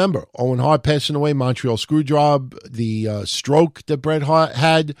got to remember, Owen Hart passing away, Montreal Screwjob, the stroke that Bret Hart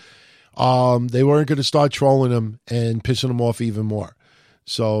had, they weren't going to start trolling him and pissing him off even more.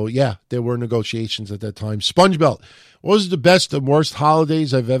 So, yeah, there were negotiations at that time. Sponge Belt. What was the best and worst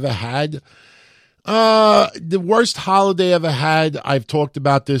holidays I've ever had? The worst holiday I ever had, I've talked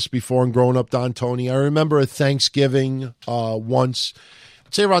about this before in Growing Up Don Tony. I remember a Thanksgiving once,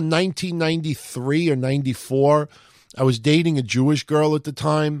 I'd say around 1993 or 94. I was dating a Jewish girl at the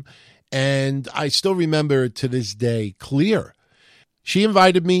time, and I still remember it to this day clear. She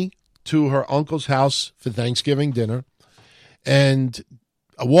invited me to her uncle's house for Thanksgiving dinner, and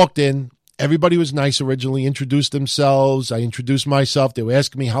I walked in, Everybody was nice originally, introduced themselves. I introduced myself. They were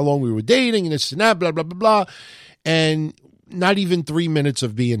asking me how long we were dating and this and that, blah, blah, blah, blah. And not even 3 minutes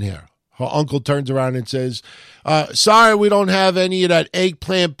of being here, her uncle turns around and says, sorry, we don't have any of that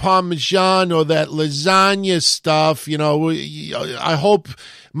eggplant parmesan or that lasagna stuff. You know, I hope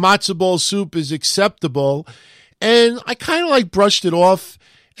matzo ball soup is acceptable. And I kind of like brushed it off.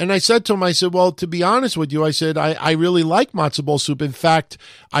 And I said to him, I said, well, to be honest with you, I said, I really like matzo ball soup. In fact,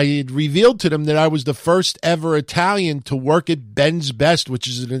 I had revealed to them that I was the first ever Italian to work at Ben's Best, which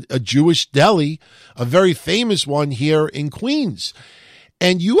is a Jewish deli, a very famous one here in Queens.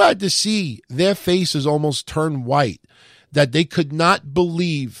 And you had to see their faces almost turn white, that they could not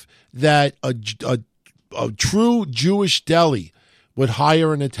believe that a true Jewish deli would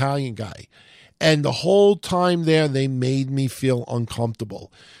hire an Italian guy. And the whole time there, they made me feel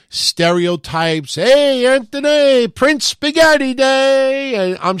uncomfortable. Stereotypes. Hey, Anthony, Prince Spaghetti Day.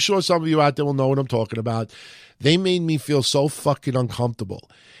 And I'm sure some of you out there will know what I'm talking about. They made me feel so fucking uncomfortable.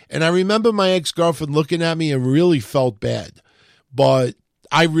 And I remember my ex-girlfriend looking at me and really felt bad. But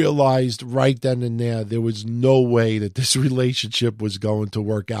I realized right then and there was no way that this relationship was going to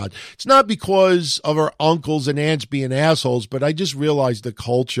work out. It's not because of her uncles and aunts being assholes, but I just realized the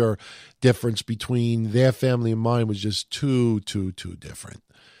culture difference between their family and mine was just too different.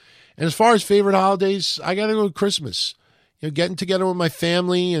 And as far as favorite holidays, I got to go with Christmas. You know, getting together with my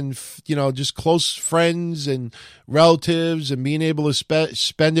family and, you know, just close friends and relatives and being able to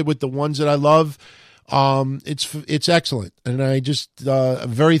spend it with the ones that I love. It's excellent. And I just, I'm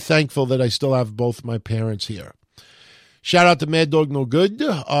very thankful that I still have both my parents here. Shout out to Mad Dog No Good.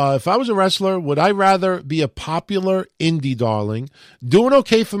 If I was a wrestler, would I rather be a popular indie darling, doing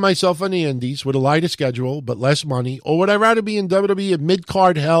okay for myself on the indies with a lighter schedule, but less money, or would I rather be in WWE at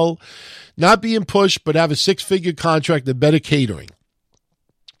mid-card hell, not being pushed, but have a 6-figure contract and better catering?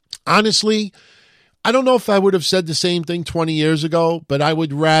 Honestly, I don't know if I would have said the same thing 20 years ago, but I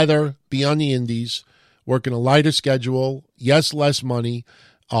would rather be on the indies, working a lighter schedule, yes, less money.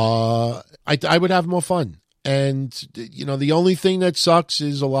 I would have more fun. And, you know, the only thing that sucks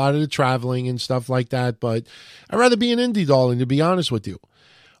is a lot of the traveling and stuff like that. But I'd rather be an indie darling, to be honest with you.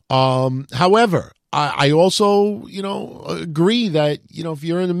 However, I also, you know, agree that, you know, if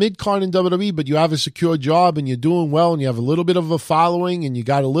you're in a mid-card in WWE, but you have a secure job and you're doing well and you have a little bit of a following and you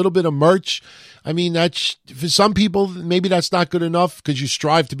got a little bit of merch, I mean, that's, for some people, maybe that's not good enough because you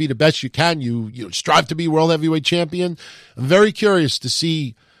strive to be the best you can. You strive to be world heavyweight champion. I'm very curious to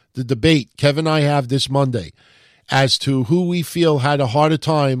see the debate Kevin and I have this Monday as to who we feel had a harder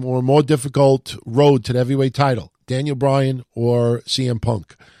time or a more difficult road to the heavyweight title, Daniel Bryan or CM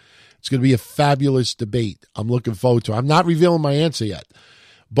Punk. It's going to be a fabulous debate. I'm looking forward to it. I'm not revealing my answer yet.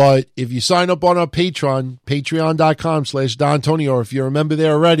 But if you sign up on our Patreon, patreon.com/Don Tony, or if you're a member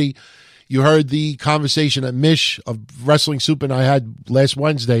there already, you heard the conversation that Mish of Wrestling Soup and I had last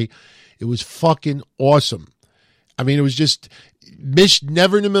Wednesday. It was fucking awesome. I mean, it was just, Mish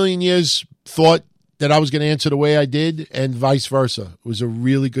never in a million years thought that I was going to answer the way I did, and vice versa. It was a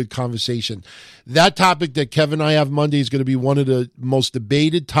really good conversation. That topic that Kevin and I have Monday is going to be one of the most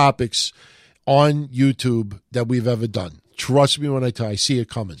debated topics on YouTube that we've ever done. Trust me when I tell you, I see it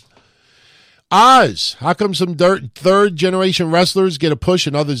coming. Oz, how come some third-generation wrestlers get a push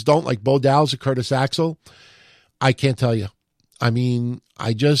and others don't, like Bo Dallas or Curtis Axel? I can't tell you. I mean,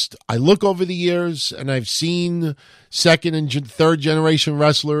 I look over the years and I've seen second and third generation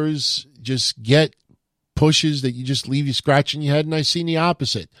wrestlers just get pushes that you just leave you scratching your head, and I've seen the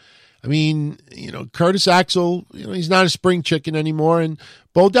opposite. I mean, you know, Curtis Axel, you know, he's not a spring chicken anymore, and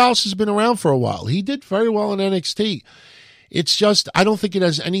Bo Dallas has been around for a while. He did very well in NXT. It's just, I don't think it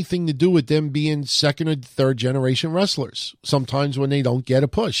has anything to do with them being second or third generation wrestlers sometimes when they don't get a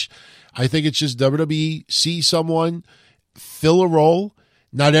push. I think it's just WWE see someone fill a role.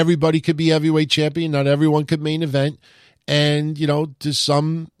 Not everybody could be heavyweight champion. Not everyone could main event. And, you know, to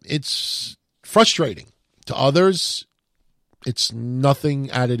some, it's frustrating. To others, it's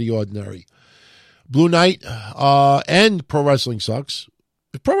nothing out of the ordinary. Blue Knight and Pro Wrestling Sucks.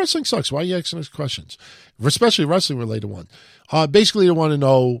 If Pro Wrestling Sucks, why are you asking us questions? Especially wrestling-related one. Basically, they want to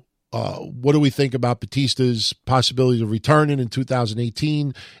know what do we think about Batista's possibility of returning in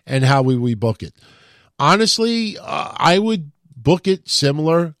 2018 and how we book it. Honestly, I would book it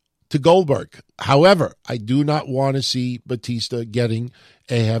similar to Goldberg. However, I do not want to see Batista getting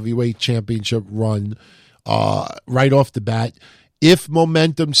a heavyweight championship run right off the bat. If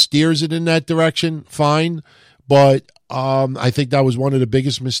momentum steers it in that direction, fine. But I think that was one of the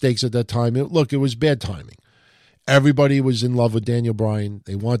biggest mistakes at that time. It was bad timing. Everybody was in love with Daniel Bryan.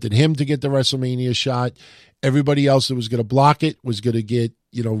 They wanted him to get the WrestleMania shot. Everybody else that was going to block it was going to get,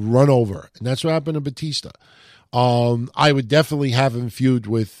 run over. And that's what happened to Batista. I would definitely have him feud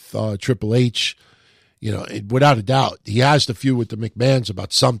with Triple H. Without a doubt. He has to feud with the McMahons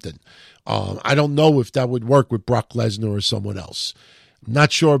about something. I don't know if that would work with Brock Lesnar or someone else. I'm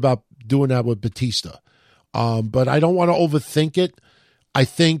not sure about doing that with Batista. But I don't want to overthink it. I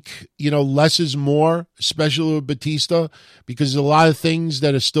think, less is more, especially with Batista, because there's a lot of things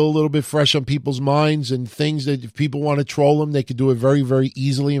that are still a little bit fresh on people's minds, and things that if people want to troll him, they could do it very, very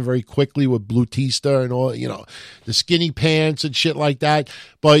easily and very quickly with Blutista and all, the skinny pants and shit like that.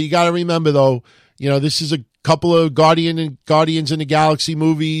 But you got to remember, though, this is a couple of Guardians in the Galaxy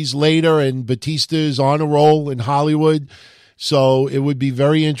movies later, and Batista is on a roll in Hollywood. So it would be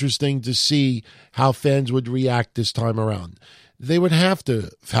very interesting to see how fans would react this time around. They would have to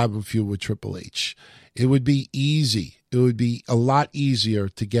have a feud with Triple H. It would be easy. It would be a lot easier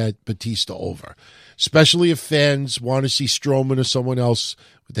to get Batista over, especially if fans want to see Strowman or someone else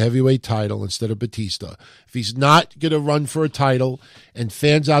with the heavyweight title instead of Batista. If he's not going to run for a title and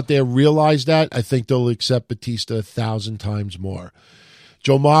fans out there realize that, I think they'll accept Batista 1,000 times more.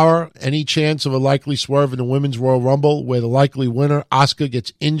 Joe Mara, any chance of a likely swerve in the Women's Royal Rumble where the likely winner, Asuka,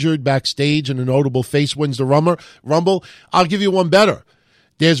 gets injured backstage and a notable face wins the Rumble? I'll give you one better.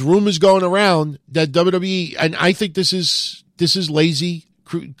 There's rumors going around that WWE, and I think this is lazy,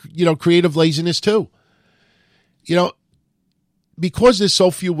 creative laziness too. Because there's so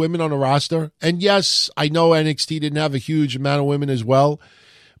few women on the roster, and yes, I know NXT didn't have a huge amount of women as well,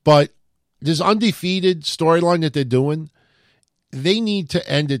 but this undefeated storyline that they're doing, they need to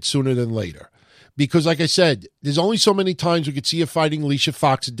end it sooner than later. Because, like I said, there's only so many times we could see her fighting Alicia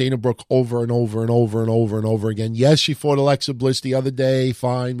Fox and Dana Brooke over and over and over and over and over again. Yes, she fought Alexa Bliss the other day,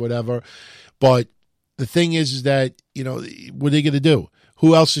 fine, whatever. But the thing is that, what are they going to do?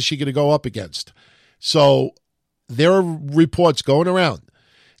 Who else is she going to go up against? So there are reports going around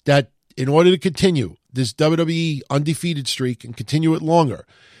that in order to continue this WWE undefeated streak and continue it longer,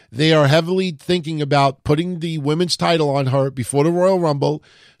 they are heavily thinking about putting the women's title on her before the Royal Rumble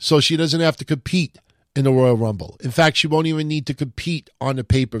so she doesn't have to compete in the Royal Rumble. In fact, she won't even need to compete on the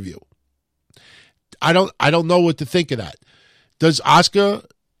pay-per-view. I don't know what to think of that. Does Asuka,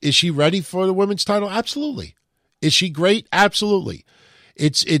 is she ready for the women's title? Absolutely. Is she great? Absolutely.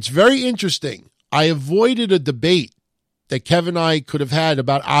 It's very interesting. I avoided a debate that Kevin and I could have had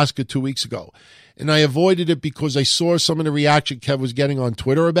about Asuka 2 weeks ago. And I avoided it because I saw some of the reaction Kev was getting on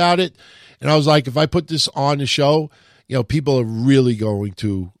Twitter about it. And I was like, if I put this on the show, people are really going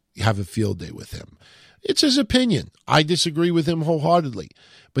to have a field day with him. It's his opinion. I disagree with him wholeheartedly.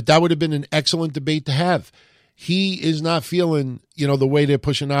 But that would have been an excellent debate to have. He is not feeling, the way they're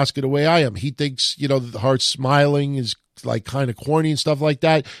pushing Asuka the way I am. He thinks, her smiling is like kind of corny and stuff like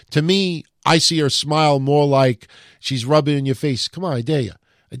that. To me, I see her smile more like she's rubbing in your face. Come on, I dare you.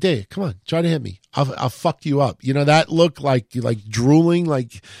 Come on, try to hit me. I'll fuck you up. That look like drooling,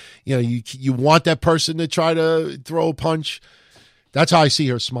 like, you want that person to try to throw a punch. That's how I see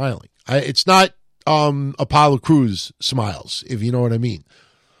her smiling. It's not Apollo Crews smiles, if you know what I mean.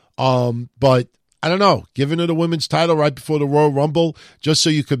 But I don't know, giving her the women's title right before the Royal Rumble, just so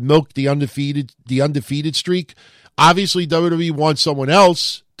you could milk the undefeated streak. Obviously, WWE wants someone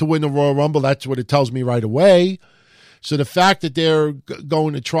else to win the Royal Rumble. That's what it tells me right away. So the fact that they're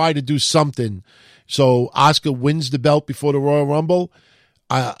going to try to do something so Asuka wins the belt before the Royal Rumble,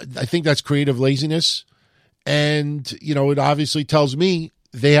 I think that's creative laziness. And, it obviously tells me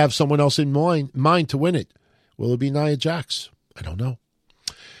they have someone else in mind to win it. Will it be Nia Jax? I don't know.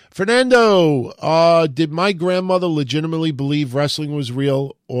 Fernando, did my grandmother legitimately believe wrestling was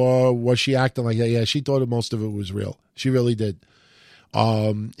real, or was she acting like that? Yeah, she thought most of it was real. She really did.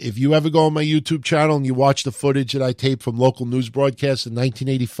 If you ever go on my YouTube channel and you watch the footage that I taped from local news broadcasts in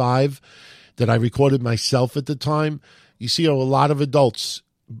 1985 that I recorded myself at the time, you see a lot of adults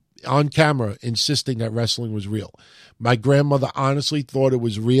on camera insisting that wrestling was real. My grandmother honestly thought it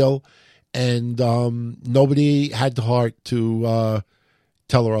was real, and nobody had the heart to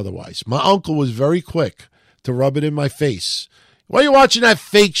tell her otherwise. My uncle was very quick to rub it in my face. What are you watching that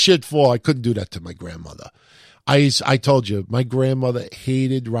fake shit for? I couldn't do that to my grandmother. I told you, my grandmother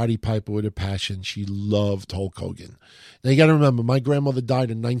hated Roddy Piper with a passion. She loved Hulk Hogan. Now, you got to remember, my grandmother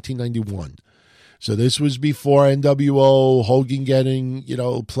died in 1991. So this was before NWO, Hogan getting,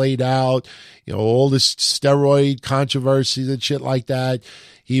 played out, all this steroid controversies and shit like that.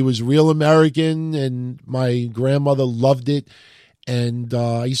 He was real American, and my grandmother loved it. And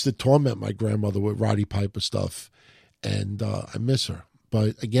I used to torment my grandmother with Roddy Piper stuff. And I miss her.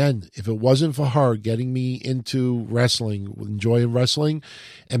 But again, if it wasn't for her getting me into wrestling, enjoying wrestling,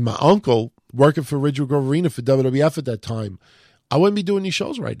 and my uncle working for Ridgewood Grove Arena for WWF at that time, I wouldn't be doing these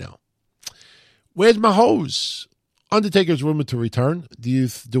shows right now. Where's my hose? Undertaker's rumored to return.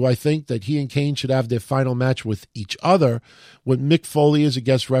 Do I think that he and Kane should have their final match with each other with Mick Foley as a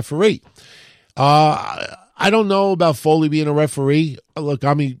guest referee? I don't know about Foley being a referee. Look,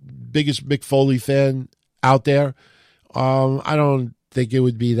 I'm the biggest Mick Foley fan out there. I don't think it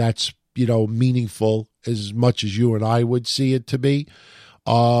would be that, meaningful as much as you and I would see it to be.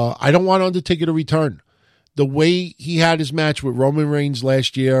 I don't want Undertaker to return. The way he had his match with Roman Reigns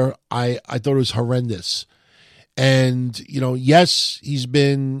last year, I thought it was horrendous. And, yes, he's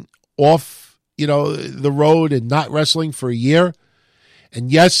been off, the road and not wrestling for a year.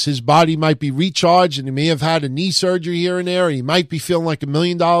 And yes, his body might be recharged and he may have had a knee surgery here and there. And he might be feeling like $1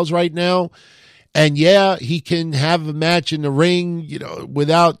 million right now. And yeah, he can have a match in the ring,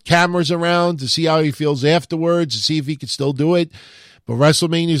 without cameras around to see how he feels afterwards, to see if he can still do it. But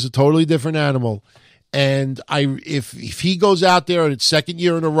WrestleMania is a totally different animal. And if he goes out there in its second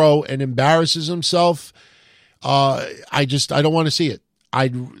year in a row and embarrasses himself, I don't want to see it.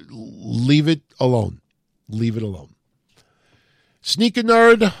 I'd leave it alone. Leave it alone. Sneaker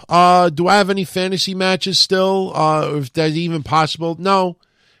Nerd, do I have any fantasy matches still? If that's even possible? No,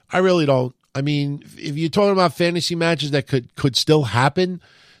 I really don't. I mean, if you're talking about fantasy matches that could still happen,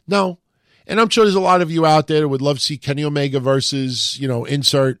 no. And I'm sure there's a lot of you out there that would love to see Kenny Omega versus,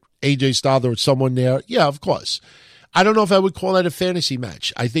 insert AJ Styles or someone there. Yeah, of course. I don't know if I would call that a fantasy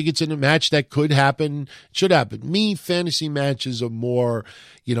match. I think it's in a match that could happen, should happen. Me, fantasy matches are more,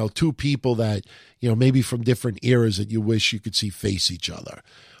 two people that, maybe from different eras that you wish you could see face each other.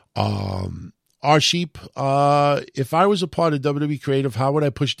 R-Sheep, if I was a part of WWE Creative, how would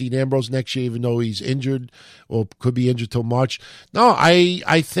I push Dean Ambrose next year, even though he's injured or could be injured till March? No,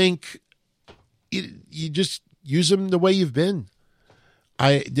 I think you just use him the way you've been.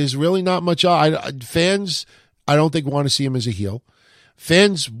 There's really not much. Fans, I don't think want to see him as a heel.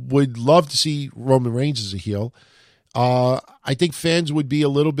 Fans would love to see Roman Reigns as a heel. I think fans would be a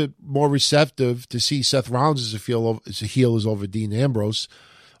little bit more receptive to see Seth Rollins as a heel as over Dean Ambrose.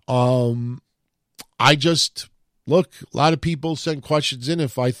 A lot of people sent questions in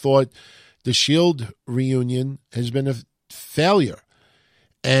if I thought the Shield reunion has been a failure.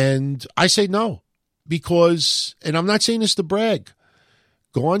 And I say no, because, and I'm not saying this to brag,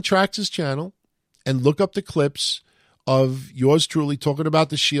 go on Trax's channel and look up the clips of yours truly talking about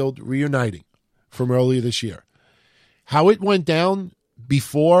the Shield reuniting from earlier this year. How it went down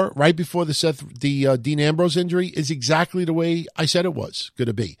right before the Dean Ambrose injury is exactly the way I said it was going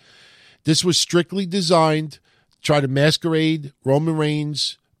to be. This was strictly designed to try to masquerade Roman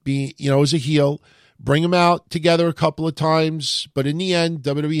Reigns being, as a heel, bring him out together a couple of times. But in the end,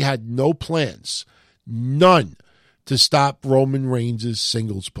 WWE had no plans, none, to stop Roman Reigns'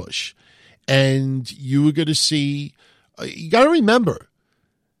 singles push. And you were going to see, you got to remember,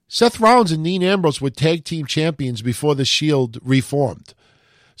 Seth Rollins and Dean Ambrose were tag team champions before the Shield reformed.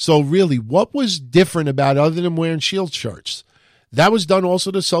 So really, what was different about it other than wearing Shield shirts? That was done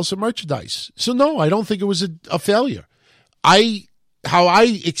also to sell some merchandise. So no, I don't think it was a failure. How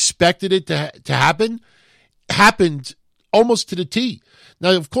I expected it to happen, happened almost to the T.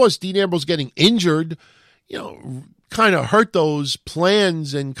 Now, of course, Dean Ambrose getting injured, kind of hurt those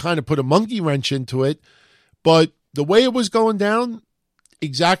plans and kind of put a monkey wrench into it. But the way it was going down,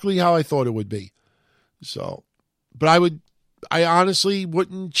 exactly how I thought it would be. So, but I honestly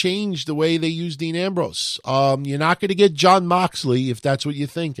wouldn't change the way they use Dean Ambrose. You're not going to get John Moxley if that's what you're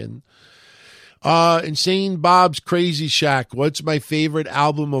thinking. Insane Bob's Crazy Shack. What's my favorite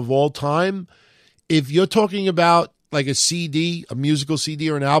album of all time? If you're talking about like a CD, a musical CD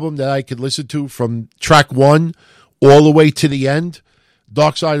or an album that I could listen to from track 1 all the way to the end,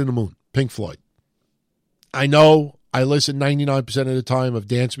 Dark Side of the Moon, Pink Floyd. I know I listen 99% of the time of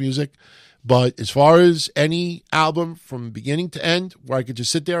dance music, but as far as any album from beginning to end where I could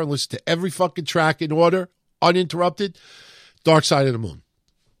just sit there and listen to every fucking track in order, uninterrupted, Dark Side of the Moon.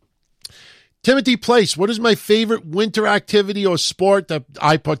 Timothy Place, what is my favorite winter activity or sport that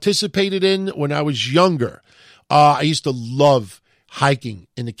I participated in when I was younger? I used to love hiking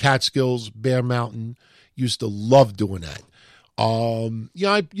in the Catskills, Bear Mountain. Used to love doing that.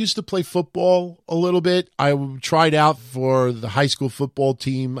 I used to play football a little bit. I tried out for the high school football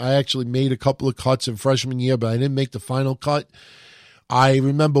team. I actually made a couple of cuts in freshman year, but I didn't make the final cut. I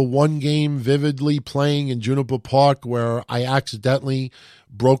remember one game vividly playing in Juniper Park where I accidentally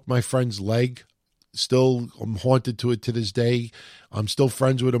broke my friend's leg. Still, I'm haunted to it to this day. I'm still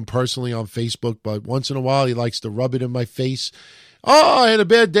friends with him personally on Facebook, but once in a while he likes to rub it in my face. Oh, I had a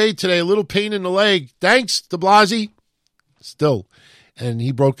bad day today. A little pain in the leg. Thanks to Blasi. Still. And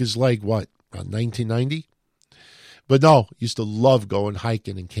he broke his leg, what, around 1990? But no, used to love going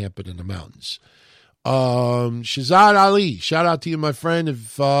hiking and camping in the mountains. Shazad Ali, shout out to you, my friend.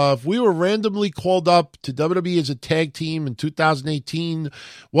 If we were randomly called up to WWE as a tag team in 2018,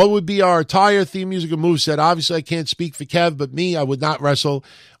 what would be our attire, theme music, and moveset? Obviously, I can't speak for Kev, but me, I would not wrestle.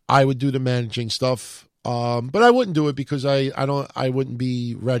 I would do the managing stuff. But I wouldn't do it because I wouldn't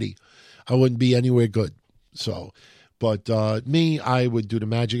be ready. I wouldn't be anywhere good. So, but me, I would do the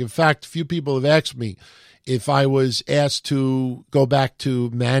magic. In fact, a few people have asked me if I was asked to go back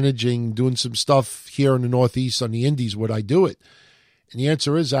to managing, doing some stuff here in the Northeast on the Indies, would I do it? And the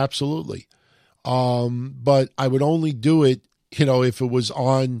answer is absolutely. But I would only do it, if it was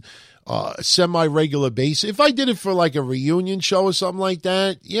on a semi-regular basis. If I did it for like a reunion show or something like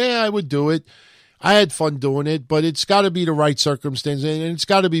that, yeah, I would do it. I had fun doing it, but it's got to be the right circumstance, and it's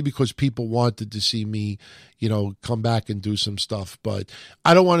got to be because people wanted to see me, come back and do some stuff. But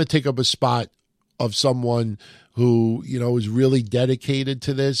I don't want to take up a spot of someone who, is really dedicated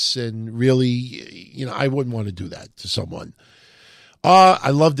to this and really, I wouldn't want to do that to someone.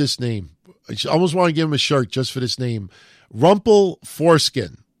 I love this name. I almost want to give him a shirt just for this name. Rumple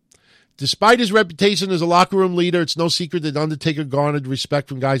Foreskin. Despite his reputation as a locker room leader, it's no secret that Undertaker garnered respect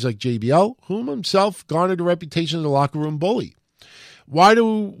from guys like JBL, whom himself garnered a reputation as a locker room bully. Why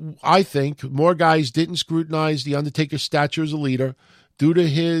do I think more guys didn't scrutinize the Undertaker's stature as a leader due to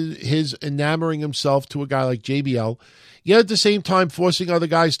his enamoring himself to a guy like JBL, yet at the same time forcing other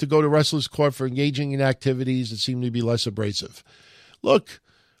guys to go to wrestlers' court for engaging in activities that seem to be less abrasive? Look,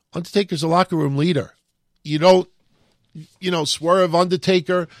 Undertaker's a locker room leader. You don't, swerve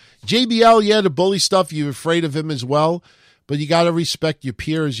Undertaker. JBL, yeah, the bully stuff, you're afraid of him as well, but you got to respect your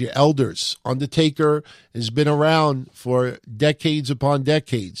peers, your elders. Undertaker has been around for decades upon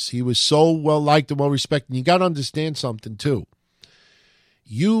decades. He was so well-liked and well-respected. And you got to understand something, too.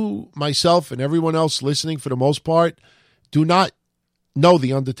 You, myself, and everyone else listening, for the most part, do not know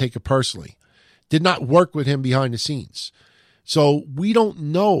The Undertaker personally, did not work with him behind the scenes. So we don't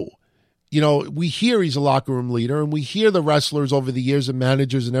know. We hear he's a locker room leader, and we hear the wrestlers over the years and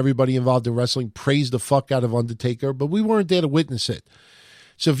managers and everybody involved in wrestling praise the fuck out of Undertaker, but we weren't there to witness it.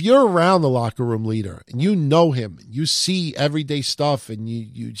 So if you're around the locker room leader and you know him, you see everyday stuff, and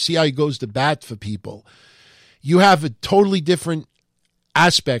you see how he goes to bat for people, you have a totally different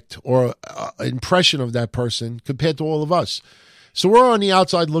aspect or impression of that person compared to all of us. So we're on the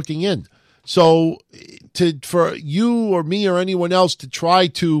outside looking in. So for you or me or anyone else to try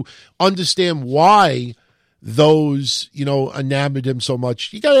to understand why those, enamored him so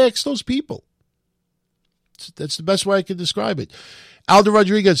much, you got to ask those people. That's the best way I can describe it. Aldo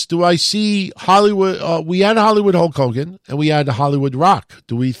Rodriguez, do I see Hollywood? We had Hollywood Hulk Hogan and we had Hollywood Rock.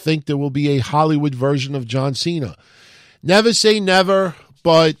 Do we think there will be a Hollywood version of John Cena? Never say never,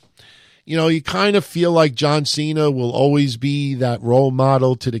 but, you kind of feel like John Cena will always be that role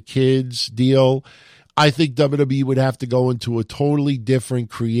model to the kids deal. I think WWE would have to go into a totally different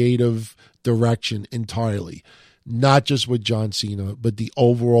creative direction entirely, not just with John Cena, but the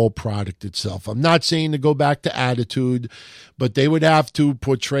overall product itself. I'm not saying to go back to Attitude, but they would have to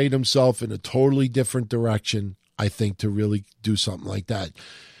portray themselves in a totally different direction, I think, to really do something like that.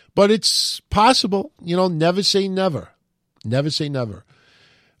 But it's possible, never say never. Never say never.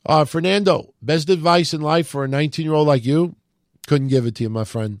 Fernando, best advice in life for a 19-year-old like you? Couldn't give it to you, my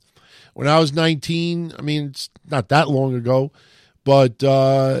friend. When I was 19, it's not that long ago, but,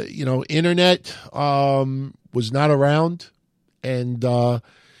 internet was not around. And, how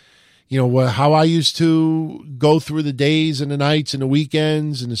I used to go through the days and the nights and the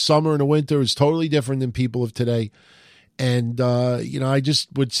weekends and the summer and the winter is totally different than people of today. And, I just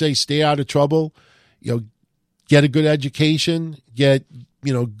would say stay out of trouble, get a good education, get,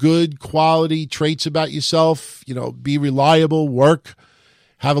 good quality traits about yourself, be reliable, work,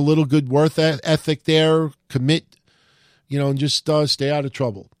 have a little good work ethic there, commit, and just stay out of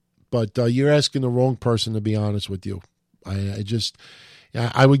trouble. But you're asking the wrong person, to be honest with you.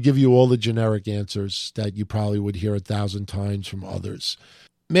 I would give you all the generic answers that you probably would hear 1,000 times from others.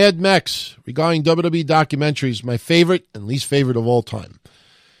 Mad Mex, regarding WWE documentaries, my favorite and least favorite of all time.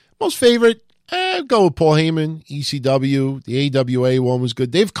 Most favorite, go with Paul Heyman, ECW. The AWA one was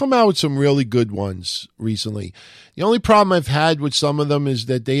good. They've come out with some really good ones recently. The only problem I've had with some of them is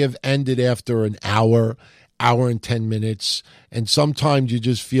that they have ended after an hour and 10 minutes. And sometimes you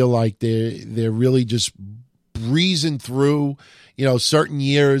just feel like they're really just breezing through, certain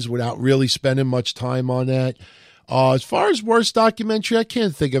years without really spending much time on that. As far as worst documentary, I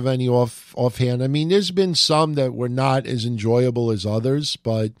can't think of any offhand. I mean, there's been some that were not as enjoyable as others,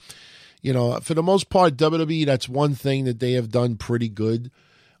 but, you know, for the most part, WWE, that's one thing that they have done pretty good,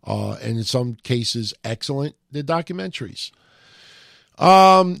 and in some cases, excellent, the documentaries.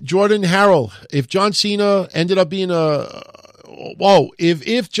 Jordan Harrell, if John Cena ended up being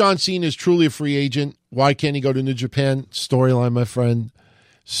if John Cena is truly a free agent, why can't he go to New Japan? Storyline, my friend.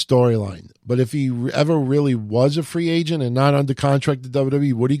 Storyline. But if he ever really was a free agent and not under contract to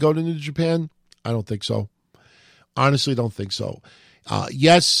WWE, would he go to New Japan? I don't think so. Honestly, don't think so.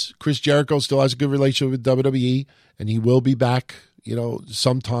 Yes, Chris Jericho still has a good relationship with WWE, and he will be back, you know,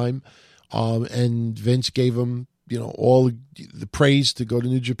 sometime. And Vince gave him, you know, all the praise to go to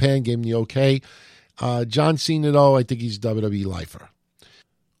New Japan, gave him the okay. John Cena, though, I think he's WWE lifer.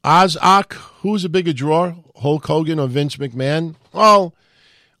 Oz-Ock, who's a bigger draw, Hulk Hogan or Vince McMahon? Well,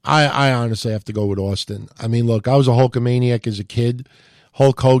 I honestly have to go with Austin. I mean, look, I was a Hulkamaniac as a kid.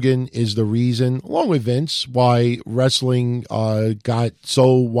 Hulk Hogan is the reason, along with Vince, why wrestling got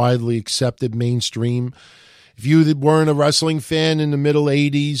so widely accepted mainstream. If you weren't a wrestling fan in the middle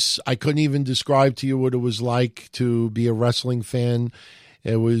 80s, I couldn't even describe to you what it was like to be a wrestling fan.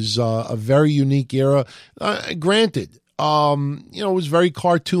 It was a very unique era. Granted, you know, it was very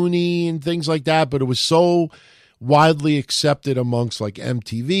cartoony and things like that, but it was so widely accepted amongst like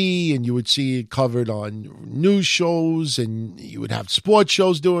MTV, and you would see it covered on news shows, and you would have sports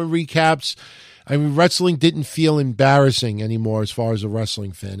shows doing recaps. I mean, wrestling didn't feel embarrassing anymore as far as a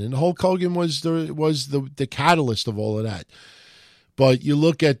wrestling fan, and Hulk Hogan was the catalyst of all of that. But you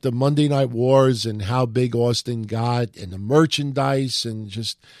look at the Monday Night Wars and how big Austin got, and the merchandise, and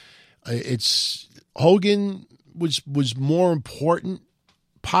just it's Hogan was more important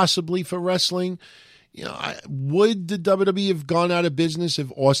possibly for wrestling. You know, would the WWE have gone out of business if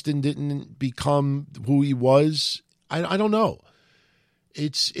Austin didn't become who he was? I don't know.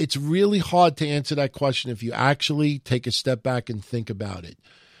 It's really hard to answer that question if you actually take a step back and think about it.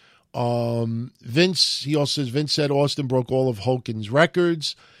 Vince said Austin broke all of Hogan's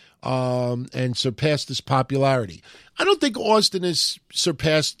records and surpassed his popularity. I don't think Austin has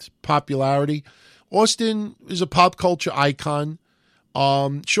surpassed popularity. Austin is a pop culture icon.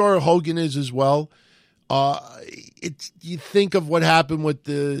 Sure, Hogan is as well. You think of what happened with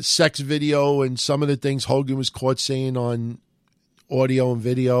the sex video and some of the things Hogan was caught saying on audio and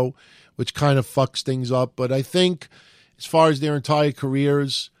video, which kind of fucks things up. But I think as far as their entire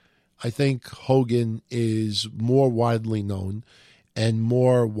careers, I think Hogan is more widely known and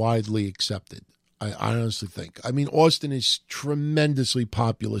more widely accepted. I honestly think. I mean, Austin is tremendously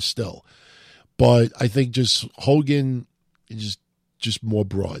popular still, but I think just Hogan is just more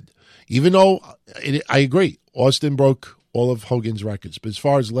broad. Even though I agree, Austin broke all of Hogan's records. But as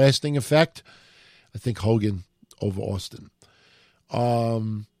far as lasting effect, I think Hogan over Austin.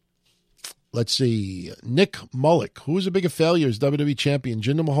 Let's see. Nick Mullick. Who was a bigger failure as WWE champion,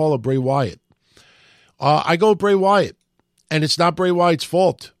 Jinder Mahal or Bray Wyatt? I go with Bray Wyatt. And it's not Bray Wyatt's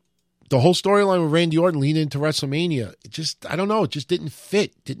fault. The whole storyline with Randy Orton leading into WrestleMania, I don't know, it just didn't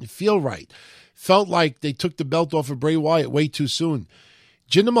fit. Didn't feel right. Felt like they took the belt off of Bray Wyatt way too soon.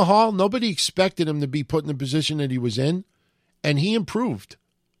 Jinder Mahal, nobody expected him to be put in the position that he was in, and he improved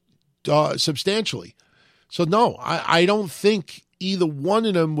substantially. So, no, I don't think either one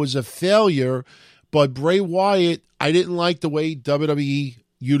of them was a failure, but Bray Wyatt, I didn't like the way WWE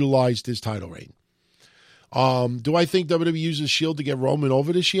utilized his title reign. Do I think WWE uses Shield to get Roman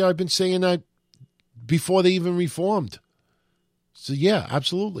over this year? I've been saying that before they even reformed. So, yeah,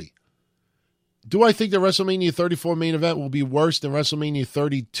 absolutely. Do I think the WrestleMania 34 main event will be worse than WrestleMania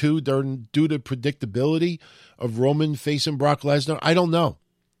 32 due to predictability of Roman facing Brock Lesnar? I don't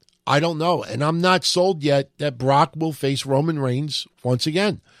know. And I'm not sold yet that Brock will face Roman Reigns once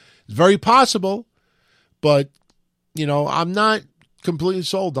again. It's very possible, but, you know, I'm not completely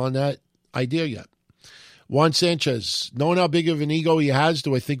sold on that idea yet. Juan Sanchez, knowing how big of an ego he has,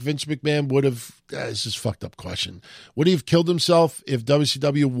 do I think Vince McMahon would have, this is a fucked up question, would he have killed himself if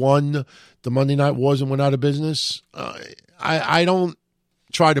WCW won the Monday Night Wars and went out of business? I don't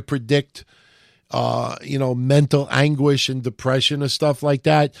try to predict, mental anguish and depression and stuff like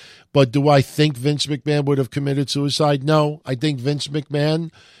that, but do I think Vince McMahon would have committed suicide? No, I think Vince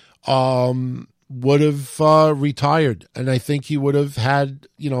McMahon would have retired, and I think he would have had,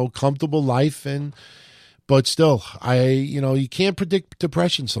 comfortable life but still, you can't predict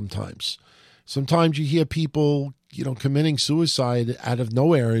depression sometimes. Sometimes you hear people, committing suicide out of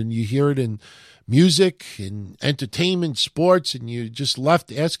nowhere, and you hear it in music and entertainment, sports, and you just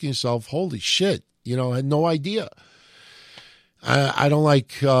left asking yourself, holy shit, I had no idea. I don't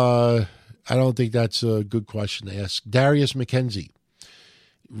like I don't think that's a good question to ask. Darius McKenzie.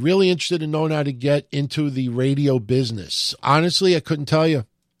 Really interested in knowing how to get into the radio business. Honestly, I couldn't tell you.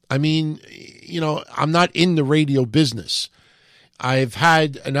 I mean, I'm not in the radio business. I've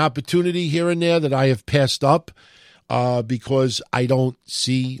had an opportunity here and there that I have passed up because I don't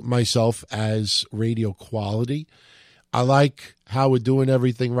see myself as radio quality. I like how we're doing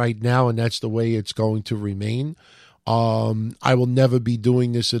everything right now, and that's the way it's going to remain. I will never be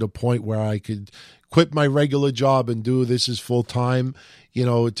doing this at a point where I could quit my regular job and do this as full time.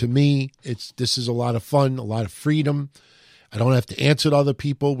 To me, this is a lot of fun, a lot of freedom. I don't have to answer to other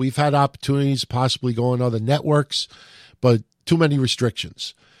people. We've had opportunities to possibly go on other networks, but too many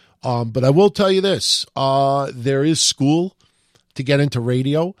restrictions. But I will tell you this, there is school to get into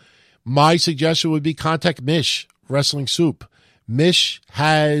radio. My suggestion would be contact Mish, Wrestling Soup. Mish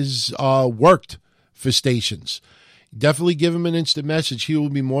has worked for stations. Definitely give him an instant message. He will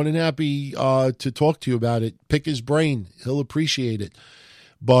be more than happy to talk to you about it. Pick his brain. He'll appreciate it.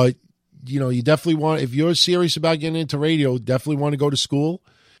 But, you definitely want, if you're serious about getting into radio, definitely want to go to school.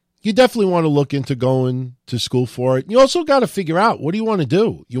 You definitely want to look into going to school for it. You also got to figure out, what do you want to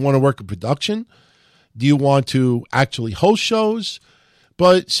do? You want to work in production? Do you want to actually host shows?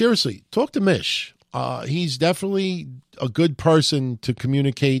 But seriously, talk to Mish. He's definitely a good person to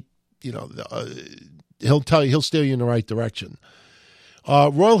communicate. He'll steer you in the right direction.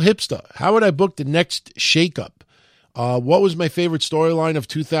 Royal Hipster, how would I book the next shakeup? What was my favorite storyline of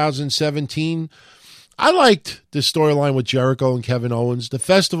 2017? I liked the storyline with Jericho and Kevin Owens. The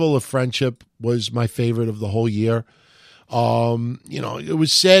Festival of Friendship was my favorite of the whole year. It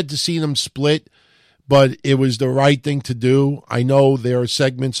was sad to see them split, but it was the right thing to do. I know there are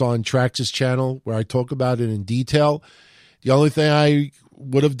segments on Traxxas channel where I talk about it in detail. The only thing I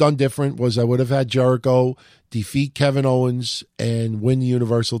would have done different was I would have had Jericho defeat Kevin Owens and win the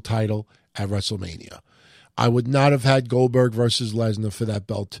Universal title at WrestleMania. I would not have had Goldberg versus Lesnar for that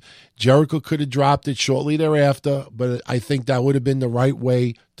belt. Jericho could have dropped it shortly thereafter, but I think that would have been the right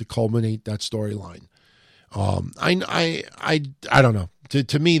way to culminate that storyline. I don't know.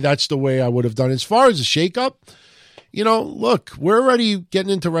 To me, that's the way I would have done it. As far as a shakeup, look, we're already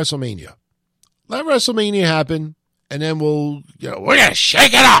getting into WrestleMania. Let WrestleMania happen, and then we're going to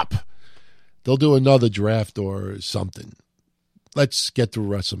shake it up. They'll do another draft or something. Let's get through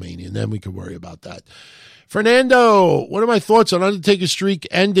WrestleMania, and then we can worry about that. Fernando, what are my thoughts on Undertaker's streak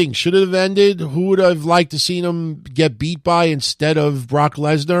ending? Should it have ended? Who would have liked to see him get beat by instead of Brock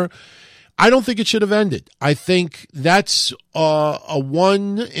Lesnar? I don't think it should have ended. I think that's a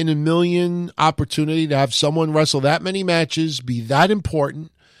 1 in a million opportunity to have someone wrestle that many matches, be that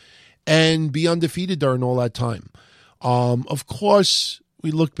important, and be undefeated during all that time. Of course,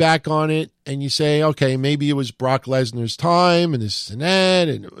 we look back on it and you say, okay, maybe it was Brock Lesnar's time and this and that,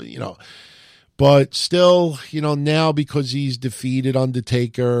 and but still, now because he's defeated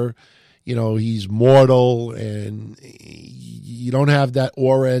Undertaker, he's mortal, and you don't have that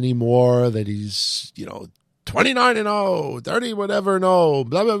aura anymore that he's, 29-0, 30 whatever, no,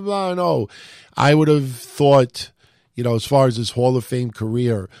 blah, blah, blah, no. I would have thought, as far as his Hall of Fame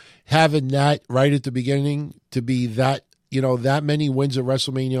career, having that right at the beginning to be that, that many wins at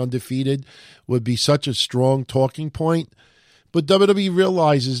WrestleMania undefeated would be such a strong talking point. But WWE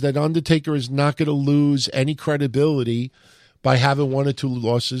realizes that Undertaker is not going to lose any credibility by having 1 or 2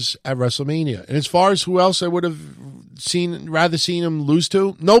 losses at WrestleMania. And as far as who else I would have rather seen him lose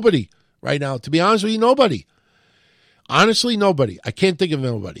to, nobody right now. To be honest with you, nobody. Honestly, nobody. I can't think of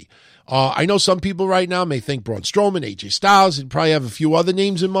nobody. I know some people right now may think Braun Strowman, AJ Styles, and probably have a few other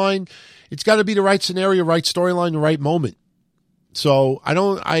names in mind. It's got to be the right scenario, right storyline, the right moment. So I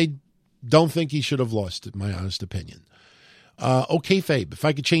don't think he should have lost, in my honest opinion. Okay, Fabe, if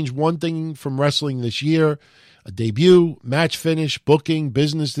I could change one thing from wrestling this year, a debut, match finish, booking,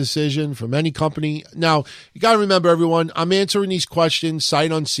 business decision from any company. Now, you got to remember, everyone, I'm answering these questions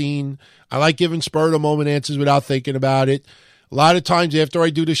sight unseen. I like giving spur of the moment answers without thinking about it. A lot of times after I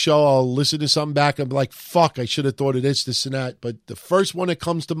do the show, I'll listen to something back and be like, fuck, I should have thought of this, and that. But the first one that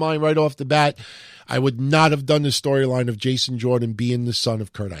comes to mind right off the bat, I would not have done the storyline of Jason Jordan being the son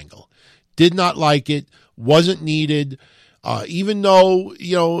of Kurt Angle. Did not like it. Wasn't needed. Even though,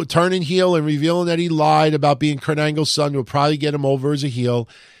 turning heel and revealing that he lied about being Kurt Angle's son would probably get him over as a heel,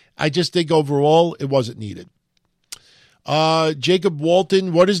 I just think overall it wasn't needed. Jacob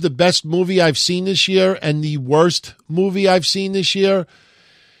Walton, what is the best movie I've seen this year and the worst movie I've seen this year?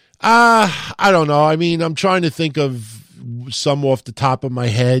 I don't know. I mean, I'm trying to think of some off the top of my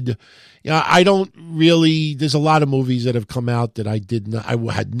head. I don't really, there's a lot of movies that have come out that I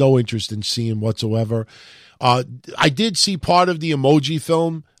had no interest in seeing whatsoever. I did see part of the Emoji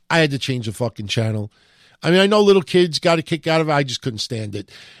film. I had to change the fucking channel. I mean, I know little kids got a kick out of it. I just couldn't stand it.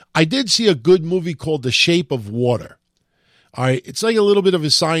 I did see a good movie called The Shape of Water. All right. It's like a little bit of a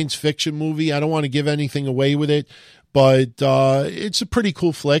science fiction movie. I don't want to give anything away with it, but it's a pretty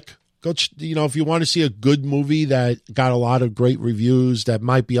cool flick. Go, if you want to see a good movie that got a lot of great reviews that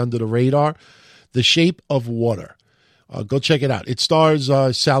might be under the radar, The Shape of Water. Go check it out. It stars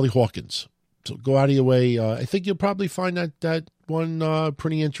Sally Hawkins. So go out of your way. I think you'll probably find that one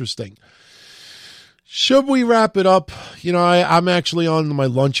pretty interesting. Should we wrap it up? I'm actually on my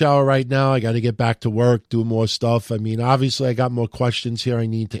lunch hour right now. I got to get back to work, do more stuff. I mean, obviously, I got more questions here I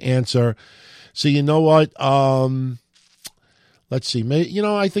need to answer. So you know what? Let's see.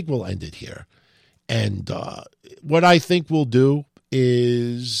 I think we'll end it here. And what I think we'll do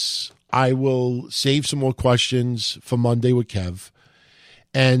is I will save some more questions for Monday with Kev.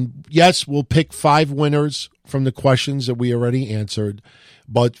 And yes, we'll pick 5 winners from the questions that we already answered.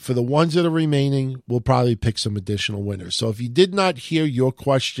 But for the ones that are remaining, we'll probably pick some additional winners. So if you did not hear your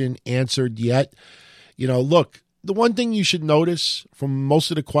question answered yet, look, the one thing you should notice from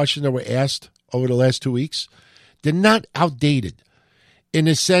most of the questions that were asked over the last 2 weeks, they're not outdated in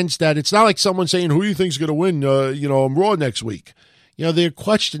the sense that it's not like someone saying, who do you think is going to win, on Raw next week? They're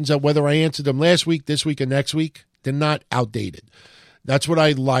questions that whether I answered them last week, this week, or next week, they're not outdated. That's what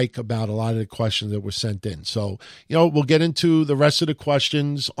I like about a lot of the questions that were sent in. So, we'll get into the rest of the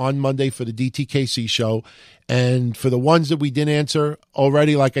questions on Monday for the DTKC show. And for the ones that we didn't answer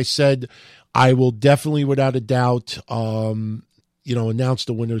already, like I said, I will definitely, without a doubt, announce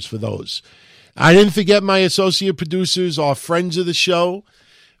the winners for those. I didn't forget my associate producers, our friends of the show.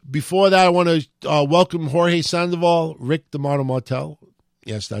 Before that, I want to welcome Jorge Sandoval, Rick DeMarto Martel.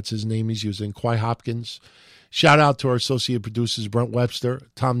 Yes, that's his name he's using. Quai Hopkins. Shout out to our associate producers, Brent Webster,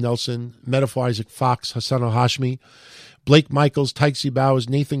 Tom Nelson, Metaphor Isaac Fox, Hassan Al-Hashmi, Blake Michaels, Tykesy Bowers,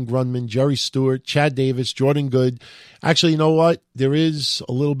 Nathan Grunman, Jerry Stewart, Chad Davis, Jordan Good. Actually, you know what? There is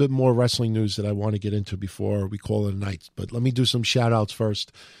a little bit more wrestling news that I want to get into before we call it a night. But let me do some shout outs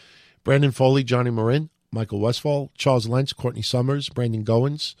first. Brandon Foley, Johnny Marin, Michael Westfall, Charles Lentz, Courtney Summers, Brandon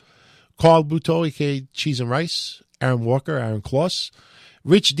Goins, Carl Buto, a.k.a. Cheese and Rice, Aaron Walker, Aaron Kloss,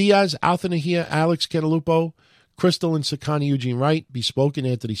 Rich Diaz, Althea Nahia, Alex Catalupo, Crystal and Sakani Eugene Wright, Bespoken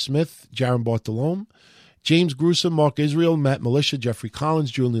Anthony Smith, Jaron Bartolome, James Gruesome, Mark Israel, Matt Militia, Jeffrey Collins,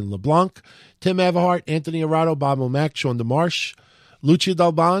 Julian LeBlanc, Tim Everhart, Anthony Arado, Bob O'Mac, Sean DeMarsh, Lucia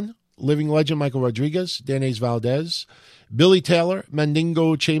Dalban, Living Legend Michael Rodriguez, Danez Valdez, Billy Taylor,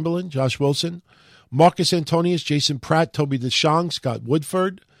 Mandingo Chamberlain, Josh Wilson, Marcus Antonius, Jason Pratt, Toby DeShong, Scott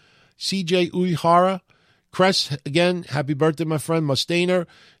Woodford, CJ Uihara, Cress, again, happy birthday, my friend, Mustainer,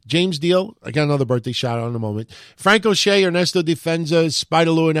 James Deal, I got another birthday shout out in a moment, Frank O'Shea, Ernesto Defenza,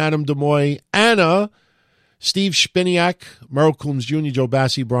 Spider Lou and Adam DeMoy, Anna, Steve Spiniak, Merrill Coombs Jr., Joe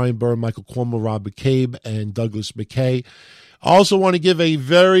Bassi, Brian Burr, Michael Cuomo, Rob McCabe, and Douglas McKay. I also want to give a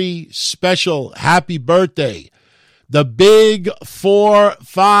very special happy birthday, the Big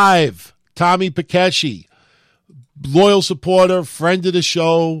 4-5, Tommy Pakeshi, loyal supporter, friend of the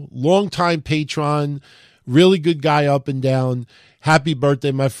show, longtime patron, really good guy up and down. Happy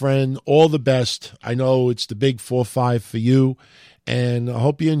birthday, my friend. All the best. I know it's the Big 4-5 for you, and I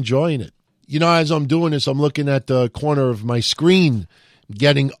hope you're enjoying it. As I'm doing this, I'm looking at the corner of my screen,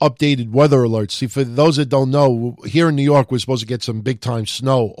 getting updated weather alerts. See, for those that don't know, here in New York, we're supposed to get some big-time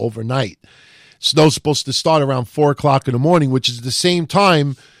snow overnight. Snow's supposed to start around 4 o'clock in the morning, which is the same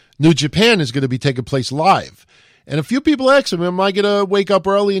time New Japan is going to be taking place live. And a few people ask me, am I going to wake up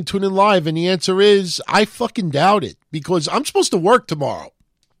early and tune in live? And the answer is, I fucking doubt it, because I'm supposed to work tomorrow.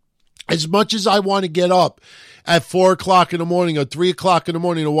 As much as I want to get up at 4 o'clock in the morning or 3 o'clock in the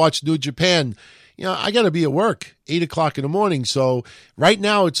morning to watch New Japan, I got to be at work 8 o'clock in the morning. So right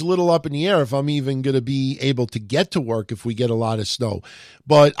now it's a little up in the air if I'm even going to be able to get to work if we get a lot of snow.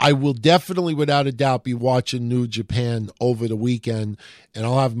 But I will definitely, without a doubt, be watching New Japan over the weekend, and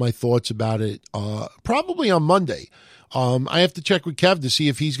I'll have my thoughts about it probably on Monday. I have to check with Kev to see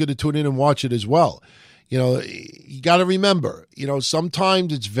if he's going to tune in and watch it as well. You got to remember,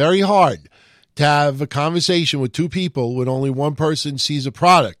 sometimes it's very hard to have a conversation with two people when only one person sees a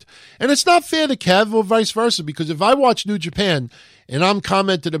product. And it's not fair to Kev or vice versa, because if I watch New Japan and I'm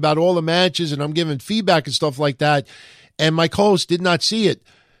commenting about all the matches and I'm giving feedback and stuff like that, and my co-host did not see it,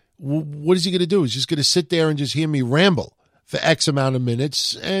 what is he going to do? He's just going to sit there and just hear me ramble for X amount of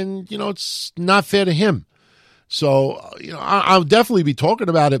minutes, and, it's not fair to him. So, I'll definitely be talking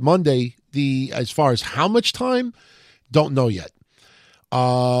about it Monday. As far as how much time, don't know yet.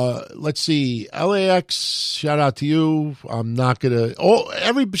 Let's see. LAX, shout out to you. I'm not going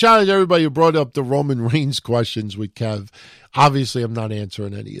to. Shout out to everybody who brought up the Roman Reigns questions with Kev. Obviously, I'm not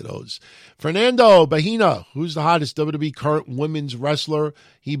answering any of those. Fernando Bahina, who's the hottest WWE current women's wrestler?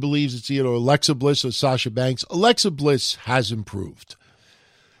 He believes it's either Alexa Bliss or Sasha Banks. Alexa Bliss has improved.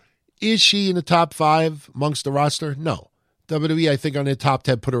 Is she in the top 5 amongst the roster? No. WWE, I think, on their top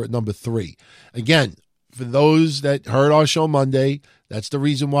 10 put her at number 3. Again, for those that heard our show Monday, that's the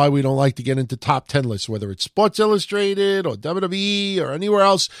reason why we don't like to get into top 10 lists, whether it's Sports Illustrated or WWE or anywhere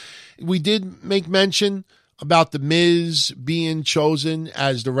else. We did make mention about The Miz being chosen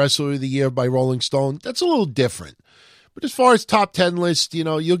as the Wrestler of the Year by Rolling Stone. That's a little different. But as far as top 10 lists,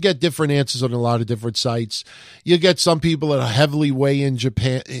 you'll get different answers on a lot of different sites. You'll get some people that heavily weigh in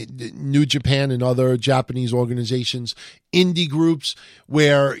Japan, New Japan and other Japanese organizations, indie groups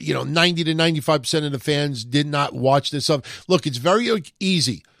where, 90 to 95% of the fans did not watch this stuff. Look, it's very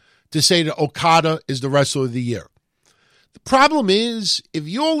easy to say that Okada is the Wrestler of the Year. The problem is, if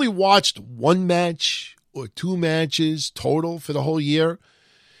you only watched one match or 2 matches total for the whole year,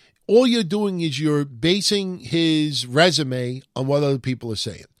 all you're doing is you're basing his resume on what other people are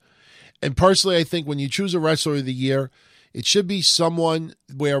saying. And personally, I think when you choose a Wrestler of the Year, it should be someone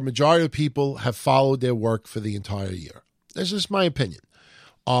where a majority of people have followed their work for the entire year. That's just my opinion.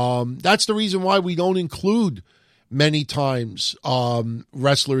 That's the reason why we don't include many times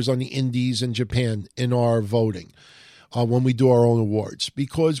wrestlers on the indies in Japan in our voting. When we do our own awards,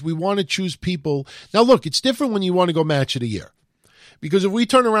 because we want to choose people. Now, look, it's different when you want to go match of the year. Because if we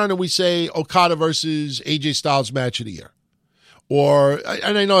turn around and we say Okada versus AJ Styles match of the year,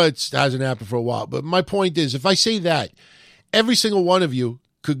 and I know it hasn't happened for a while, but my point is, if I say that, every single one of you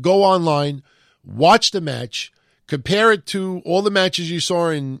could go online, watch the match, compare it to all the matches you saw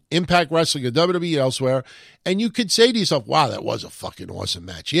in Impact Wrestling or WWE elsewhere, and you could say to yourself, wow, that was a fucking awesome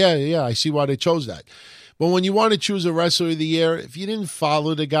match. Yeah, I see why they chose that. But when you want to choose a Wrestler of the Year, if you didn't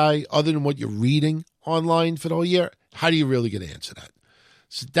follow the guy other than what you're reading online for the whole year, how do you really get to answer that?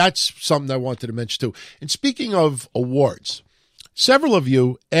 So that's something I wanted to mention too. And speaking of awards, several of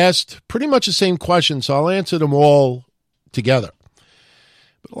you asked pretty much the same question, so I'll answer them all together.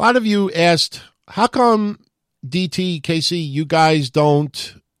 But a lot of you asked, how come DT, KC, you guys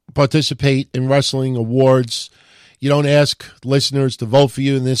don't participate in wrestling awards? You don't ask listeners to vote for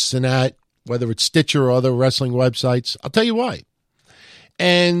you and this and that, whether it's Stitcher or other wrestling websites. I'll tell you why.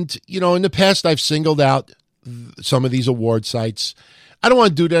 And, in the past, I've singled out some of these award sites. I don't want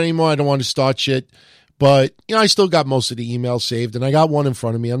to do that anymore. I don't want to start shit. But, I still got most of the emails saved, and I got one in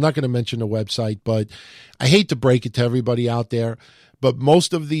front of me. I'm not going to mention the website, but I hate to break it to everybody out there. But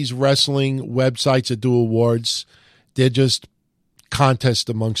most of these wrestling websites that do awards, they're just contests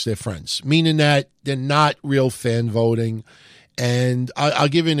amongst their friends, meaning that they're not real fan voting. And I'll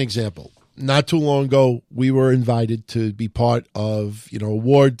give you an example. Not too long ago, we were invited to be part of,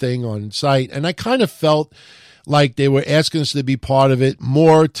 award thing on site. And I kind of felt like they were asking us to be part of it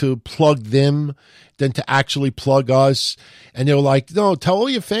more to plug them than to actually plug us. And they were like, no, tell all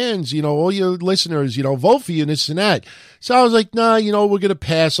your fans, all your listeners, vote for you and this and that. So I was like, nah, we're going to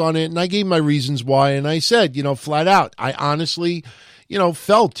pass on it. And I gave my reasons why. And I said, flat out, I honestly,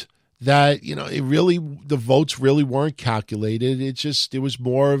 felt that, the votes really weren't calculated. It was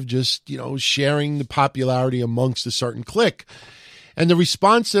more of just, sharing the popularity amongst a certain clique. And the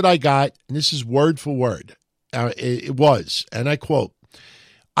response that I got, and this is word for word, it was, and I quote,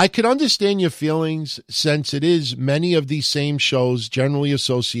 I could understand your feelings since it is many of these same shows generally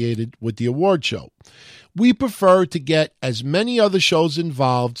associated with the award show. We prefer to get as many other shows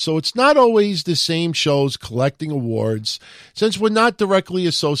involved, so it's not always the same shows collecting awards, since we're not directly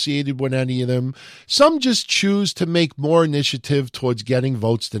associated with any of them. Some just choose to make more initiative towards getting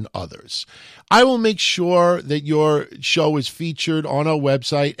votes than others. I will make sure that your show is featured on our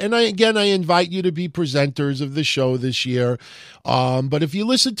website, and I invite you to be presenters of the show this year. But if you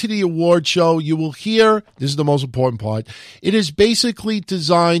listen to the award show, you will hear, this is the most important part, it is basically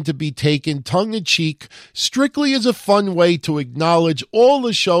designed to be taken tongue-in-cheek, strictly as a fun way to acknowledge all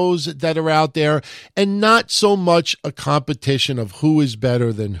the shows that are out there and not so much a competition of who is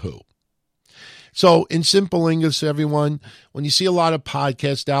better than who. So in simple English, everyone, when you see a lot of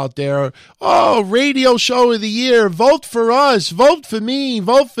podcasts out there, radio show of the year, vote for us, vote for me,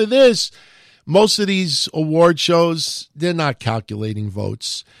 vote for this. Most of these award shows, they're not calculating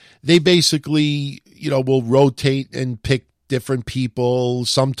votes. They basically, will rotate and pick different people,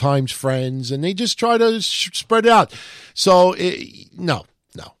 sometimes friends, and they just try to spread it out. So, no,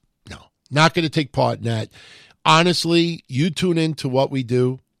 not going to take part in that. Honestly, you tune into what we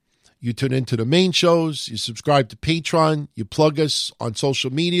do. You tune into the main shows, you subscribe to Patreon, you plug us on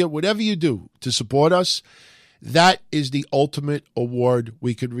social media, whatever you do to support us, that is the ultimate award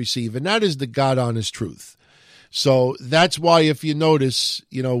we could receive. And that is the God honest truth. So that's why, if you notice,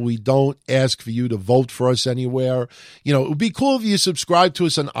 we don't ask for you to vote for us anywhere. It would be cool if you subscribe to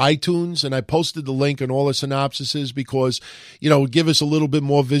us on iTunes, and I posted the link in all the synopsises because, it would give us a little bit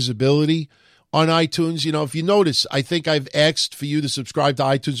more visibility on iTunes. If you notice, I think I've asked for you to subscribe to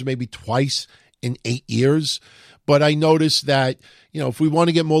iTunes maybe twice in 8 years. But I noticed that, if we want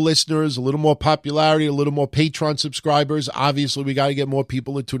to get more listeners, a little more popularity, a little more Patreon subscribers, obviously we got to get more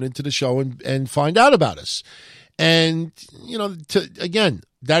people to tune into the show and find out about us. And, again,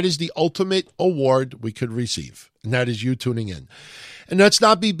 that is the ultimate award we could receive, and that is you tuning in. And that's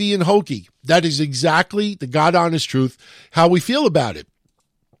not me being hokey. That is exactly the God honest truth, how we feel about it.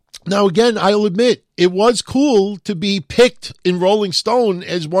 Now, again, I'll admit, it was cool to be picked in Rolling Stone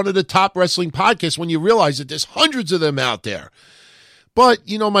as one of the top wrestling podcasts when you realize that there's hundreds of them out there. But,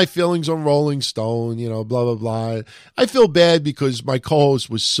 my feelings on Rolling Stone, blah, blah, blah. I feel bad because my co-host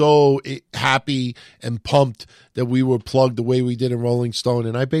was so happy and pumped that we were plugged the way we did in Rolling Stone.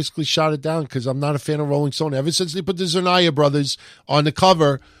 And I basically shot it down because I'm not a fan of Rolling Stone. Ever since they put the Zanaya brothers on the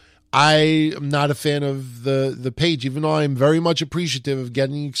cover, I am not a fan of the page, even though I'm very much appreciative of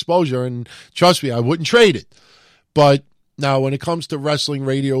getting exposure. And trust me, I wouldn't trade it. But now when it comes to Wrestling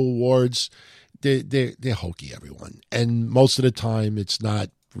Radio Awards, they're hokey, everyone. And most of the time, it's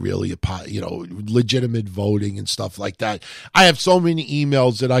not really legitimate voting and stuff like that. I have so many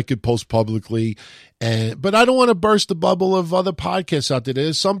emails that I could post publicly, but I don't want to burst the bubble of other podcasts out there.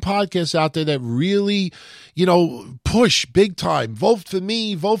 There's some podcasts out there that really, push big time. Vote for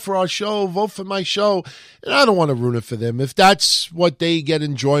me, vote for our show, vote for my show. And I don't want to ruin it for them. If that's what they get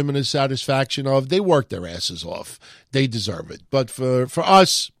enjoyment and satisfaction of, they work their asses off. They deserve it. But for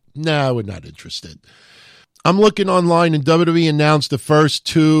us, no, we're not interested. I'm looking online, and WWE announced the first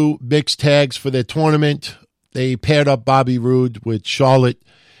 2 mixed tags for their tournament. They paired up Bobby Roode with Charlotte,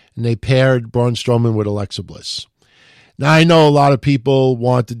 and they paired Braun Strowman with Alexa Bliss. Now, I know a lot of people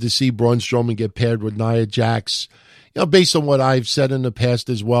wanted to see Braun Strowman get paired with Nia Jax, based on what I've said in the past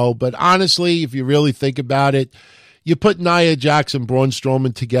as well. But honestly, if you really think about it, you put Nia Jax and Braun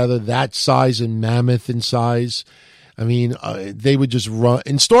Strowman together, that size and mammoth in size, I mean, they would just run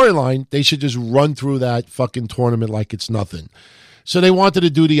in storyline. They should just run through that fucking tournament like it's nothing. So they wanted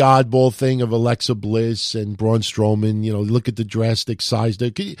to do the oddball thing of Alexa Bliss and Braun Strowman. Look at the drastic size there.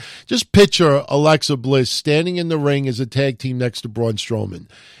 Just picture Alexa Bliss standing in the ring as a tag team next to Braun Strowman.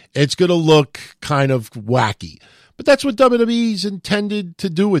 It's going to look kind of wacky. But that's what WWE's intended to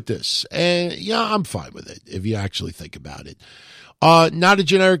do with this. And yeah, I'm fine with it if you actually think about it. Not a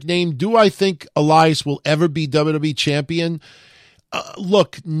generic name. Do I think Elias will ever be WWE champion?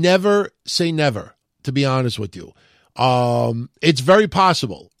 Look, never say never, to be honest with you. It's very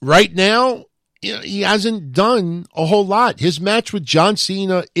possible. Right now, he hasn't done a whole lot. His match with John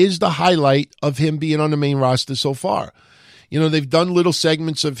Cena is the highlight of him being on the main roster so far. They've done little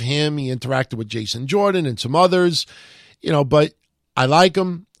segments of him. He interacted with Jason Jordan and some others, but I like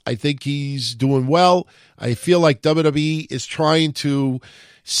him. I think he's doing well. I feel like WWE is trying to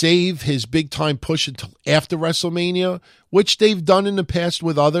save his big-time push until after WrestleMania, which they've done in the past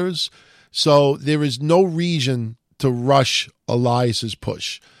with others. So there is no reason to rush Elias's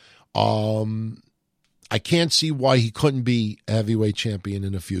push. I can't see why he couldn't be a heavyweight champion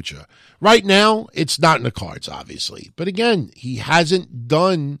in the future. Right now, it's not in the cards, obviously. But again, he hasn't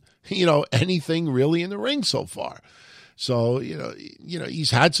done, anything really in the ring so far. So,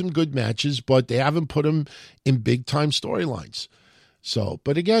 he's had some good matches, but they haven't put him in big-time storylines. So,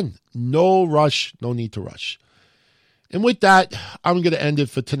 but again, no rush, no need to rush. And with that, I'm going to end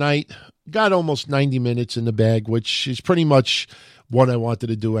it for tonight. Got almost 90 minutes in the bag, which is pretty much what I wanted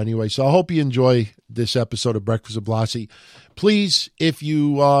to do anyway. So I hope you enjoy this episode of Breakfast with Blasi. Please, if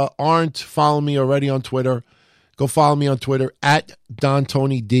you aren't following me already on Twitter, go follow me on Twitter at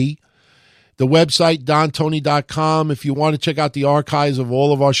DonTonyD. The website, DonTony.com. If you want to check out the archives of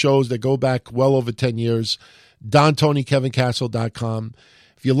all of our shows that go back well over 10 years, DonTonyKevinCastle.com.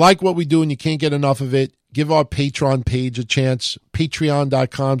 If you like what we do and you can't get enough of it, give our Patreon page a chance,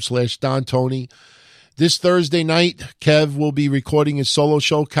 patreon.com/DonTony. This Thursday night, Kev will be recording his solo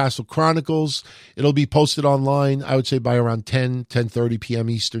show, Castle Chronicles. It'll be posted online, I would say, by around 10:30 p.m.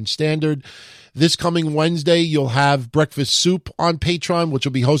 Eastern Standard. This coming Wednesday, you'll have Breakfast Soup on Patreon, which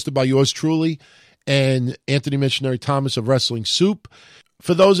will be hosted by yours truly and Anthony Missionary Thomas of Wrestling Soup.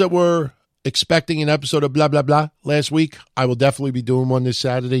 For those that were expecting an episode of Blah, Blah, Blah last week, I will definitely be doing one this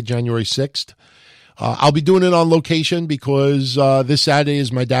Saturday, January 6th. I'll be doing it on location because this Saturday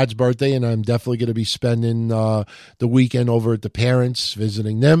is my dad's birthday, and I'm definitely going to be spending the weekend over at the parents,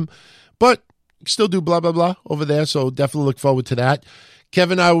 visiting them. But still do blah, blah, blah over there, so definitely look forward to that.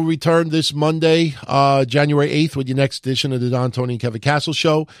 Kevin and I will return this Monday, January 8th, with your next edition of the Don, Tony, and Kevin Castle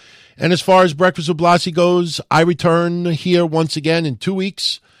Show. And as far as Breakfast with Blasi goes, I return here once again in 2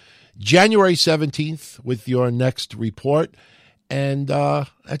 weeks, January 17th, with your next report. And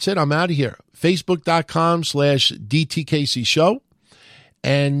that's it. I'm out of here. Facebook.com/DTKC Show.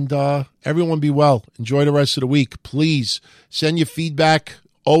 And everyone be well. Enjoy the rest of the week. Please send your feedback.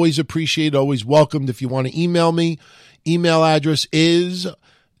 Always appreciated, always welcomed. If you want to email me, email address is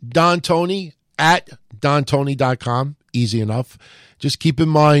dontony@dontony.com. Easy enough. Just keep in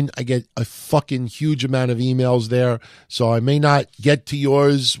mind, I get a fucking huge amount of emails there, so I may not get to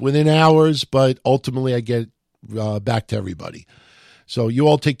yours within hours, but ultimately I get back to everybody. So you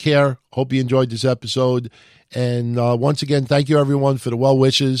all take care. Hope you enjoyed this episode. And once again, thank you, everyone, for the well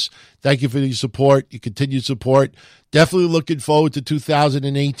wishes. Thank you for your support, your continued support. Definitely looking forward to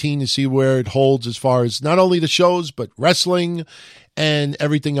 2018 to see where it holds as far as not only the shows, but wrestling and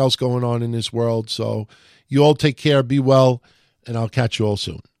everything else going on in this world. So you all take care, be well, and I'll catch you all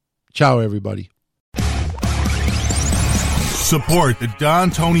soon. Ciao, everybody. Support the Don,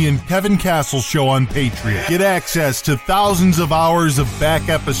 Tony, and Kevin Castle Show on Patreon. Get access to thousands of hours of back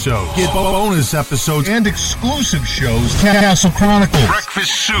episodes. Get bonus episodes and exclusive shows. Castle Chronicles,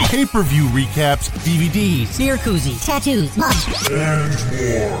 Breakfast Soup, pay-per-view recaps, DVDs, beer koozies, tattoos, mugs, and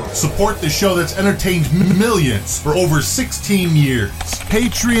more. Support the show that's entertained millions for over 16 years.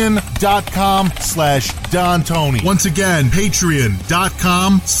 Patreon.com/Don Tony. Once again,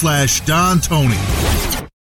 Patreon.com/Don Tony.